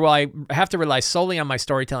beat, or will I have to rely solely on my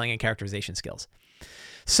storytelling and characterization skills?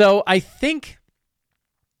 So I think...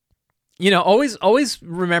 always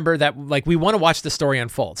remember that like we want to watch the story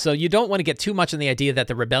unfold. So you don't want to get too much on the idea that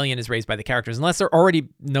the rebellion is raised by the characters unless they already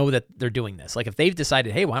know that they're doing this. Like if they've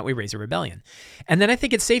decided, hey, why don't we raise a rebellion? And then I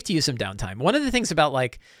think it's safe to use some downtime. One of the things about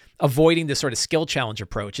like avoiding this sort of skill challenge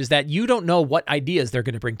approach is that you don't know what ideas they're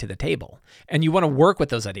going to bring to the table. And you want to work with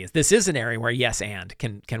those ideas. This is an area where yes and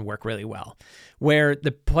can work really well, where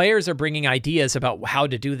the players are bringing ideas about how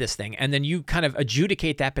to do this thing. And then you kind of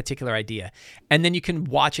adjudicate that particular idea. And then you can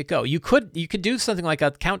watch it go. You could do something like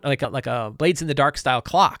a Blades in the Dark style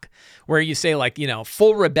clock, where you say like,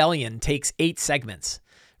 full rebellion takes 8 segments.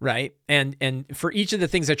 Right. And for each of the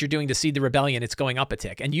things that you're doing to seed the rebellion, it's going up a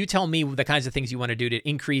tick. And you tell me the kinds of things you want to do to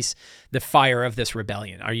increase the fire of this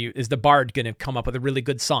rebellion. Is the bard going to come up with a really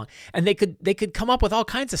good song? And they could come up with all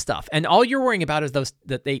kinds of stuff. And all you're worrying about is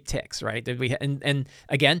the 8 ticks, right? And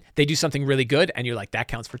again, they do something really good and you're like, that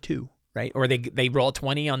counts for 2, right? Or they roll a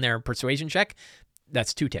 20 on their persuasion check.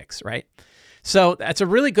 That's 2 ticks, right? So that's a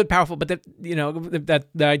really good, powerful, but the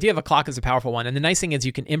idea of a clock is a powerful one. And the nice thing is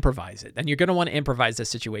you can improvise it, and you're going to want to improvise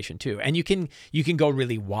this situation too. And you can go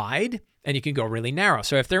really wide and you can go really narrow.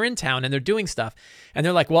 So if they're in town and they're doing stuff and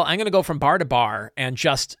they're like, well, I'm going to go from bar to bar and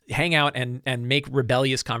just hang out and make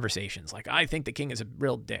rebellious conversations. Like, I think the king is a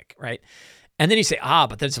real dick, right? And then you say,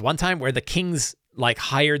 but there's one time where the king's like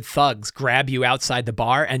hired thugs grab you outside the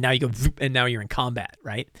bar and now you go, and now you're in combat,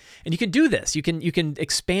 right? And you can do this. You can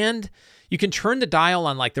expand. You can turn the dial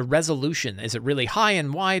on like the resolution. Is it really high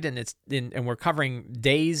and wide and we're covering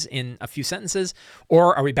days in a few sentences,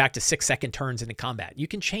 or are we back to 6-second turns in combat? You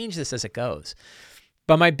can change this as it goes.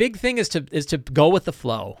 But my big thing is to go with the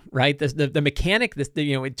flow, right? The mechanic,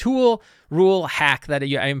 tool, rule, hack that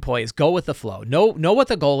I employ is go with the flow. Know what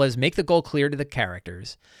the goal is. Make the goal clear to the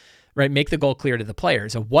characters, right? Make the goal clear to the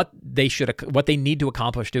players of what they need to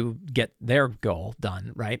accomplish to get their goal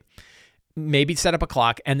done, right? Maybe set up a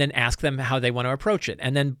clock and then ask them how they want to approach it,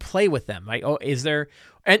 and then play with them. Right? Oh, is there?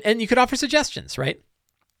 And you could offer suggestions, right?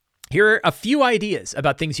 Here are a few ideas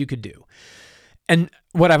about things you could do. And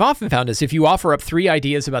what I've often found is if you offer up 3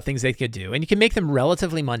 ideas about things they could do, and you can make them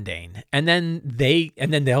relatively mundane, and then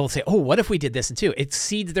they'll say, oh, what if we did this and 2? It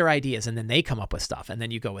seeds their ideas, and then they come up with stuff, and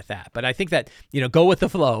then you go with that. But I think that, go with the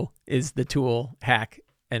flow is the tool, hack,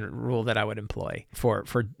 and rule that I would employ for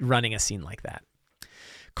running a scene like that.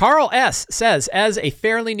 Carl S. says, as a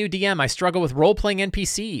fairly new DM, I struggle with role-playing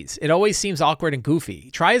NPCs. It always seems awkward and goofy.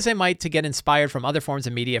 Try as I might to get inspired from other forms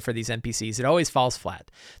of media for these NPCs, it always falls flat.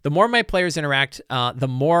 The more my players interact, the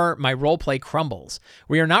more my roleplay crumbles.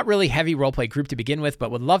 We are not really heavy roleplay group to begin with,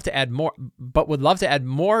 but would love to add more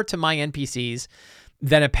to my NPCs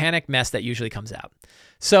than a panic mess that usually comes out.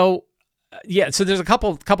 So so there's a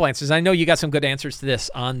couple answers. I know you got some good answers to this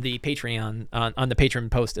on the Patreon, on the Patreon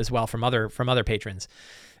post as well from other patrons.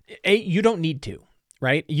 You don't need to,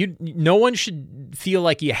 right? No one should feel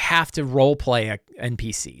like you have to role play a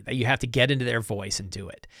NPC, that you have to get into their voice and do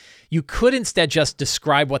it. You could instead just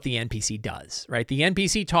describe what the NPC does, right? The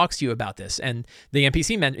NPC talks to you about this, and the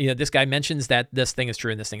NPC, this guy mentions that this thing is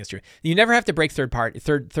true and this thing is true. You never have to break third party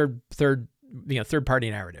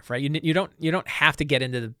narrative, right? You don't have to get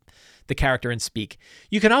into the character and speak.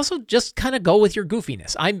 You can also just kind of go with your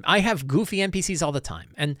goofiness. I have goofy NPCs all the time,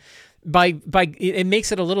 and by it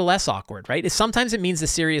makes it a little less awkward, right? Sometimes it means the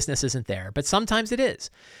seriousness isn't there, but sometimes it is.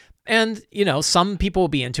 And, some people will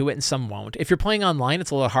be into it and some won't. If you're playing online,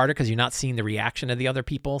 it's a little harder because you're not seeing the reaction of the other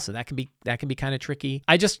people. So that can be kind of tricky.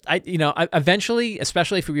 Eventually,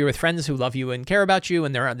 especially if you're with friends who love you and care about you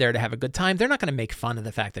and they're there to have a good time, they're not going to make fun of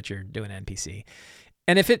the fact that you're doing NPC.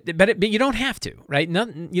 And but you don't have to, right?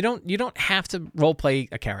 You don't have to role play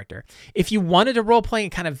a character. If you wanted to role play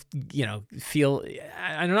and kind of, feel,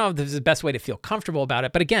 I don't know if this is the best way to feel comfortable about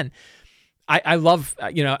it. But again, I love,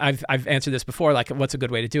 I've answered this before, like what's a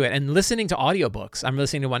good way to do it? And listening to audiobooks. I'm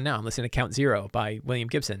listening to one now. I'm listening to Count Zero by William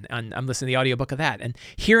Gibson. And I'm listening to the audiobook of that and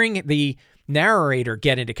hearing the narrator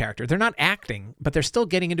get into character. They're not acting, but they're still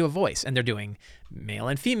getting into a voice and they're doing male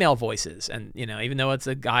and female voices. And, even though it's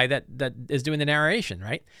a guy that is doing the narration,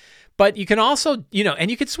 right? But you can also, and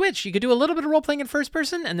you could switch. You could do a little bit of role playing in first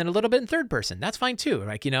person and then a little bit in third person. That's fine too.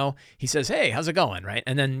 Like, he says, hey, how's it going? Right.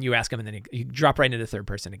 And then you ask him and then you drop right into third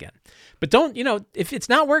person again. But don't, if it's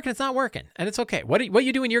not working, it's not working. And it's okay. What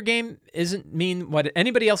you do in your game isn't mean what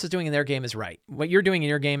anybody else is doing in their game is right. What you're doing in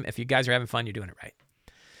your game, if you guys are having fun, you're doing it right.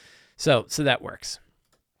 So that works.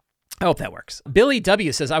 I hope that works. Billy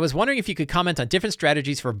W. says, I was wondering if you could comment on different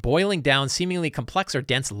strategies for boiling down seemingly complex or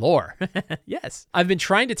dense lore. Yes. I've been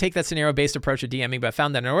trying to take that scenario-based approach to DMing, but I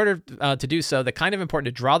found that in order to do so, the kind of important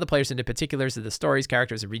to draw the players into particulars of the stories,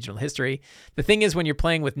 characters, and regional history. The thing is, when you're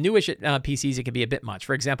playing with newish PCs, it can be a bit much.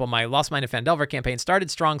 For example, my Lost Mine of Phandelver campaign started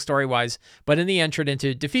strong story-wise, but in the end turned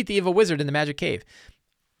into defeat the evil wizard in the magic cave.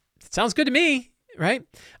 Sounds good to me. Right?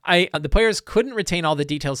 The players couldn't retain all the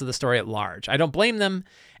details of the story at large. I don't blame them,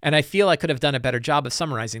 and I feel I could have done a better job of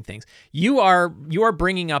summarizing things. You are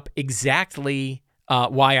bringing up exactly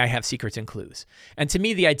why I have secrets and clues. And to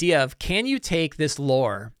me, the idea of, can you take this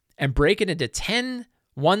lore and break it into 10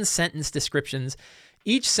 one-sentence descriptions,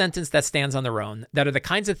 each sentence that stands on their own, that are the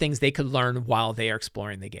kinds of things they could learn while they are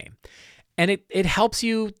exploring the game. And it helps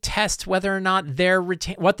you test whether or not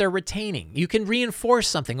what they're retaining. You can reinforce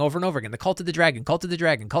something over and over again. The cult of the dragon, cult of the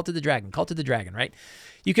dragon, cult of the dragon, cult of the dragon, right?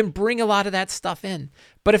 You can bring a lot of that stuff in.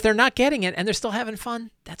 But if they're not getting it and they're still having fun,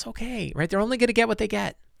 that's okay, right? They're only going to get what they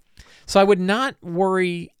get. So I would not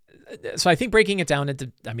worry. So I think breaking it down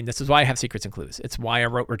into, this is why I have secrets and clues. It's why I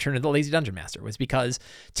wrote Return of the Lazy Dungeon Master, was because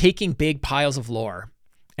taking big piles of lore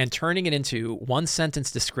and turning it into one sentence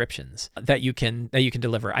descriptions that you can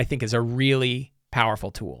deliver, I think is a really powerful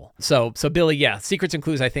tool. So Billy, yeah, secrets and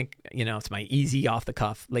clues, I think, it's my easy off the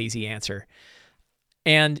cuff, lazy answer.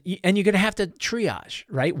 And you're going to have to triage,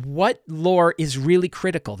 right? What lore is really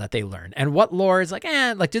critical that they learn? And what lore is like,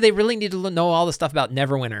 do they really need to know all the stuff about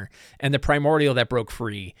Neverwinter and the primordial that broke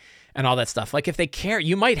free and all that stuff? Like, if they care,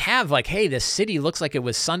 you might have like, hey, this city looks like it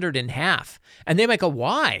was sundered in half. And they might go,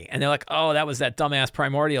 why? And they're like, oh, that was that dumbass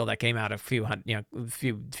primordial that came out a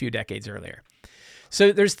few decades earlier.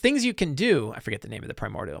 So there's things you can do. I forget the name of the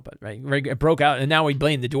primordial, but right, it broke out, and now we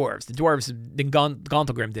blame the dwarves. The dwarves,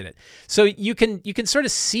 Gauntlgrim did it. So you can sort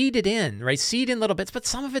of seed it in, right? Seed in little bits, but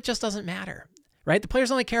some of it just doesn't matter, right? The players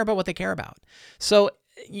only care about what they care about. So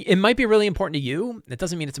it might be really important to you. It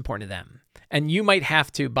doesn't mean it's important to them. And you might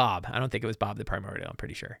have to, Bob. I don't think it was Bob the primordial, I'm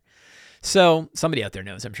pretty sure. So somebody out there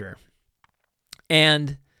knows, I'm sure.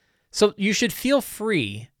 And so you should feel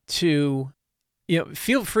free to,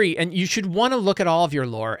 and you should want to look at all of your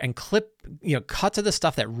lore and cut to the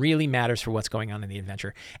stuff that really matters for what's going on in the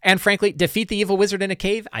adventure. And frankly, defeat the evil wizard in a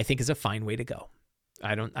cave, I think, is a fine way to go.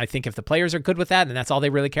 I think if the players are good with that and that's all they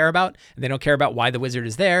really care about, and they don't care about why the wizard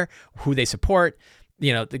is there, who they support,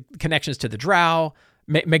 the connections to the drow,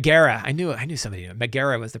 Megara. I knew somebody knew.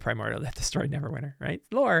 Megara was the primordial that destroyed Neverwinter, right?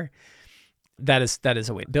 Lore. That is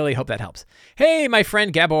a way. Billy, hope that helps. Hey, my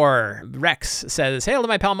friend Gabor Rex says, hail to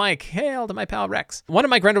my pal Mike. Hail to my pal Rex. One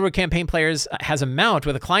of my Grendelwood campaign players has a mount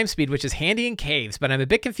with a climb speed, which is handy in caves, but I'm a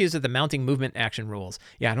bit confused with the mounting movement action rules.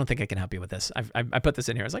 Yeah, I don't think I can help you with this. I put this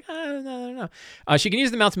in here. I was like, no. She can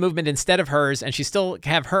use the mount's movement instead of hers, and she still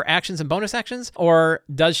have her actions and bonus actions? Or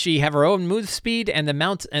does she have her own move speed and the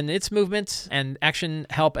mount and its movement and action,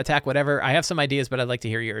 help, attack, whatever? I have some ideas, but I'd like to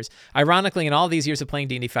hear yours. Ironically, in all these years of playing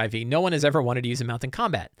D&D 5e, no one has ever wanted to use a mount in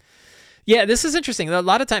combat. Yeah, this is interesting. A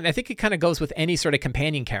lot of time, I think it kind of goes with any sort of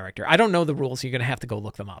companion character. I don't know the rules. You're going to have to go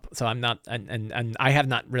look them up. So I'm not, and I have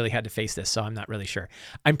not really had to face this, so I'm not really sure.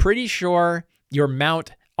 I'm pretty sure your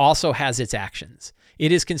mount also has its actions.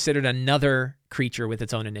 It is considered another creature with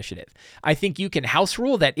its own initiative. I think you can house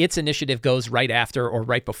rule that its initiative goes right after or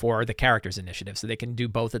right before the character's initiative, so they can do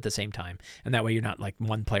both at the same time. And that way you're not like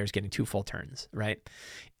one player's getting 2 full turns, right?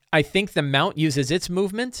 I think the mount uses its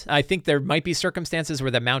movement. I think there might be circumstances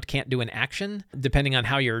where the mount can't do an action, depending on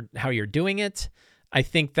how you're doing it. I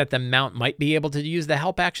think that the mount might be able to use the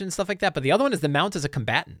help action and stuff like that. But the other one is the mount is a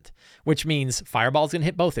combatant, which means fireball's going to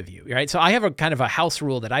hit both of you, right? So I have a kind of a house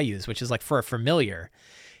rule that I use, which is like for a familiar.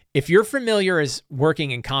 If your familiar is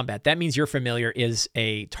working in combat, that means your familiar is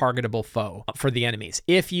a targetable foe for the enemies.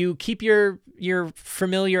 If you keep your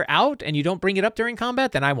familiar out and you don't bring it up during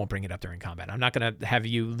combat, then I won't bring it up during combat. I'm not going to have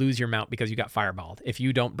you lose your mount because you got fireballed. If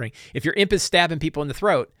your imp is stabbing people in the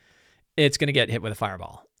throat, it's going to get hit with a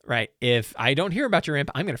fireball. Right. If I don't hear about your imp,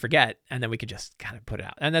 I'm going to forget. And then we could just kind of put it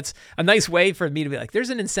out. And that's a nice way for me to be like, there's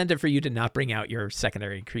an incentive for you to not bring out your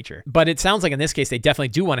secondary creature. But it sounds like in this case, they definitely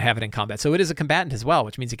do want to have it in combat. So it is a combatant as well,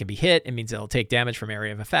 which means it can be hit. It means it'll take damage from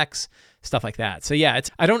area of effects, stuff like that. So yeah,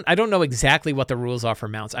 I don't know exactly what the rules are for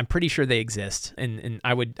mounts. I'm pretty sure they exist. And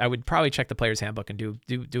I would probably check the player's handbook and do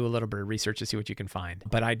a little bit of research to see what you can find.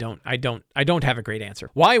 But I don't have a great answer.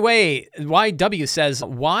 YW says,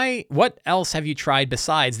 what else have you tried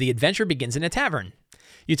besides the adventure begins in a tavern?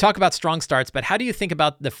 You talk about strong starts, but how do you think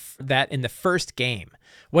about that in the first game?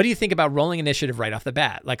 What do you think about rolling initiative right off the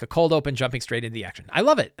bat, like a cold open jumping straight into the action? I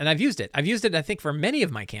love it, and I've used it. I think, for many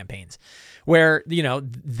of my campaigns where,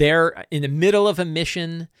 they're in the middle of a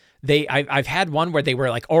mission. I've had one where they were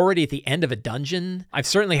like already at the end of a dungeon. I've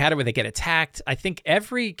certainly had it where they get attacked. I think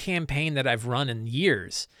every campaign that I've run in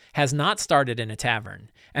years has not started in a tavern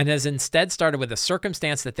and has instead started with a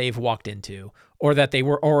circumstance that they've walked into or that they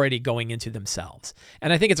were already going into themselves.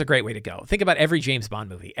 And I think it's a great way to go. Think about every James Bond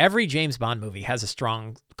movie. Every James Bond movie has a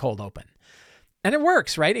strong cold open. And it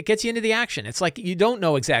works, right? It gets you into the action. It's like you don't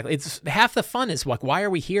know exactly. It's half the fun is like, why are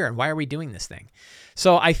we here and why are we doing this thing?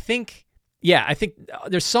 So I think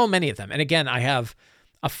there's so many of them. And again, I have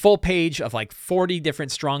a full page of like 40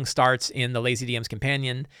 different strong starts in the Lazy DM's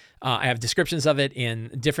Companion. I have descriptions of it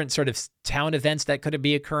in different sort of town events that could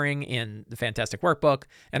be occurring in the Fantastic Workbook.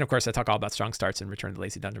 And of course, I talk all about strong starts in Return of the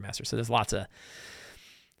Lazy Dungeon Master. So there's lots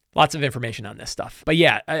of information on this stuff. But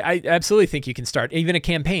yeah, I absolutely think you can start even a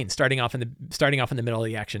campaign starting off in the middle of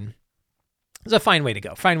the action. It's a fine way to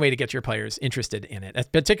go. Fine way to get your players interested in it,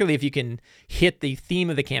 particularly if you can hit the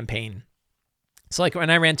theme of the campaign. So like when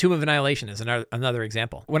I ran Tomb of Annihilation is another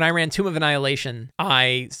example. When I ran Tomb of Annihilation,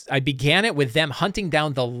 I began it with them hunting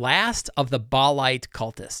down the last of the Baalite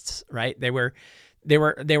cultists, right? They were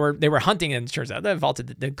hunting, and it turns out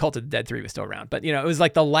the Cult of the Dead 3 was still around. But it was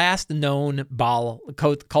like the last known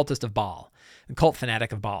cultist of Baal, and cult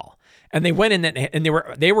fanatic of Baal. And they went in and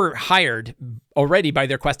they were hired already by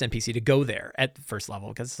their quest NPC to go there at the first level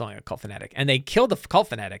because it's only a cult fanatic. And they killed the cult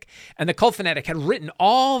fanatic. And the cult fanatic had written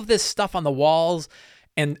all of this stuff on the walls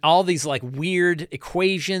and all these like weird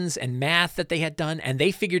equations and math that they had done. And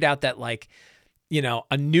they figured out that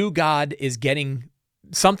a new god is getting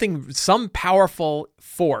some powerful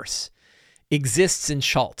force exists in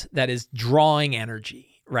Shult that is drawing energy.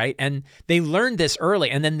 Right. And they learned this early,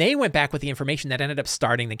 and then they went back with the information that ended up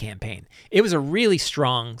starting the campaign. It was a really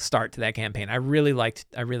strong start to that campaign. I really liked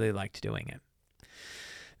doing it.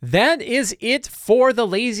 That is it for the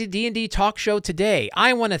Lazy D&D Talk Show today.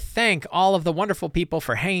 I want to thank all of the wonderful people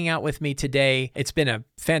for hanging out with me today. It's been a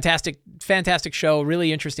fantastic show,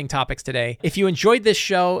 really interesting topics today. If you enjoyed this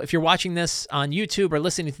show, if you're watching this on YouTube or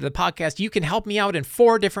listening to the podcast, you can help me out in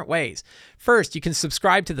 4 different ways. First, you can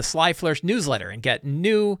subscribe to the Sly Flourish newsletter and get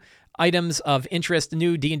new items of interest,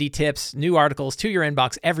 new D&D tips, new articles to your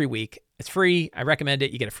inbox every week. It's free. I recommend it.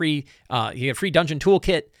 You get a free dungeon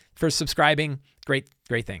toolkit for subscribing. Great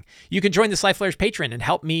thing. You can join the Sly Flourish Patreon and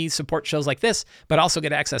help me support shows like this, but also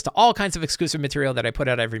get access to all kinds of exclusive material that I put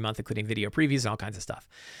out every month, including video previews and all kinds of stuff.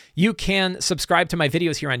 You can subscribe to my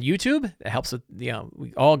videos here on YouTube. It helps with,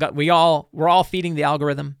 we're all feeding the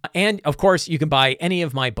algorithm. And of course, you can buy any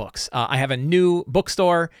of my books. I have a new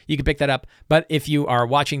bookstore. You can pick that up. But if you are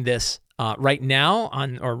watching this right now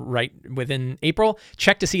right within April,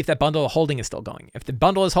 check to see if that bundle of holding is still going. If the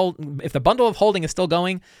bundle of holding is still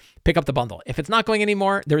going, pick up the bundle. If it's not going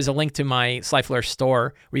anymore, there is a link to my Sly Flourish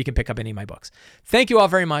store where you can pick up any of my books. Thank you all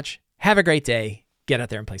very much. Have a great day. Get out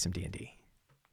there and play some D&D.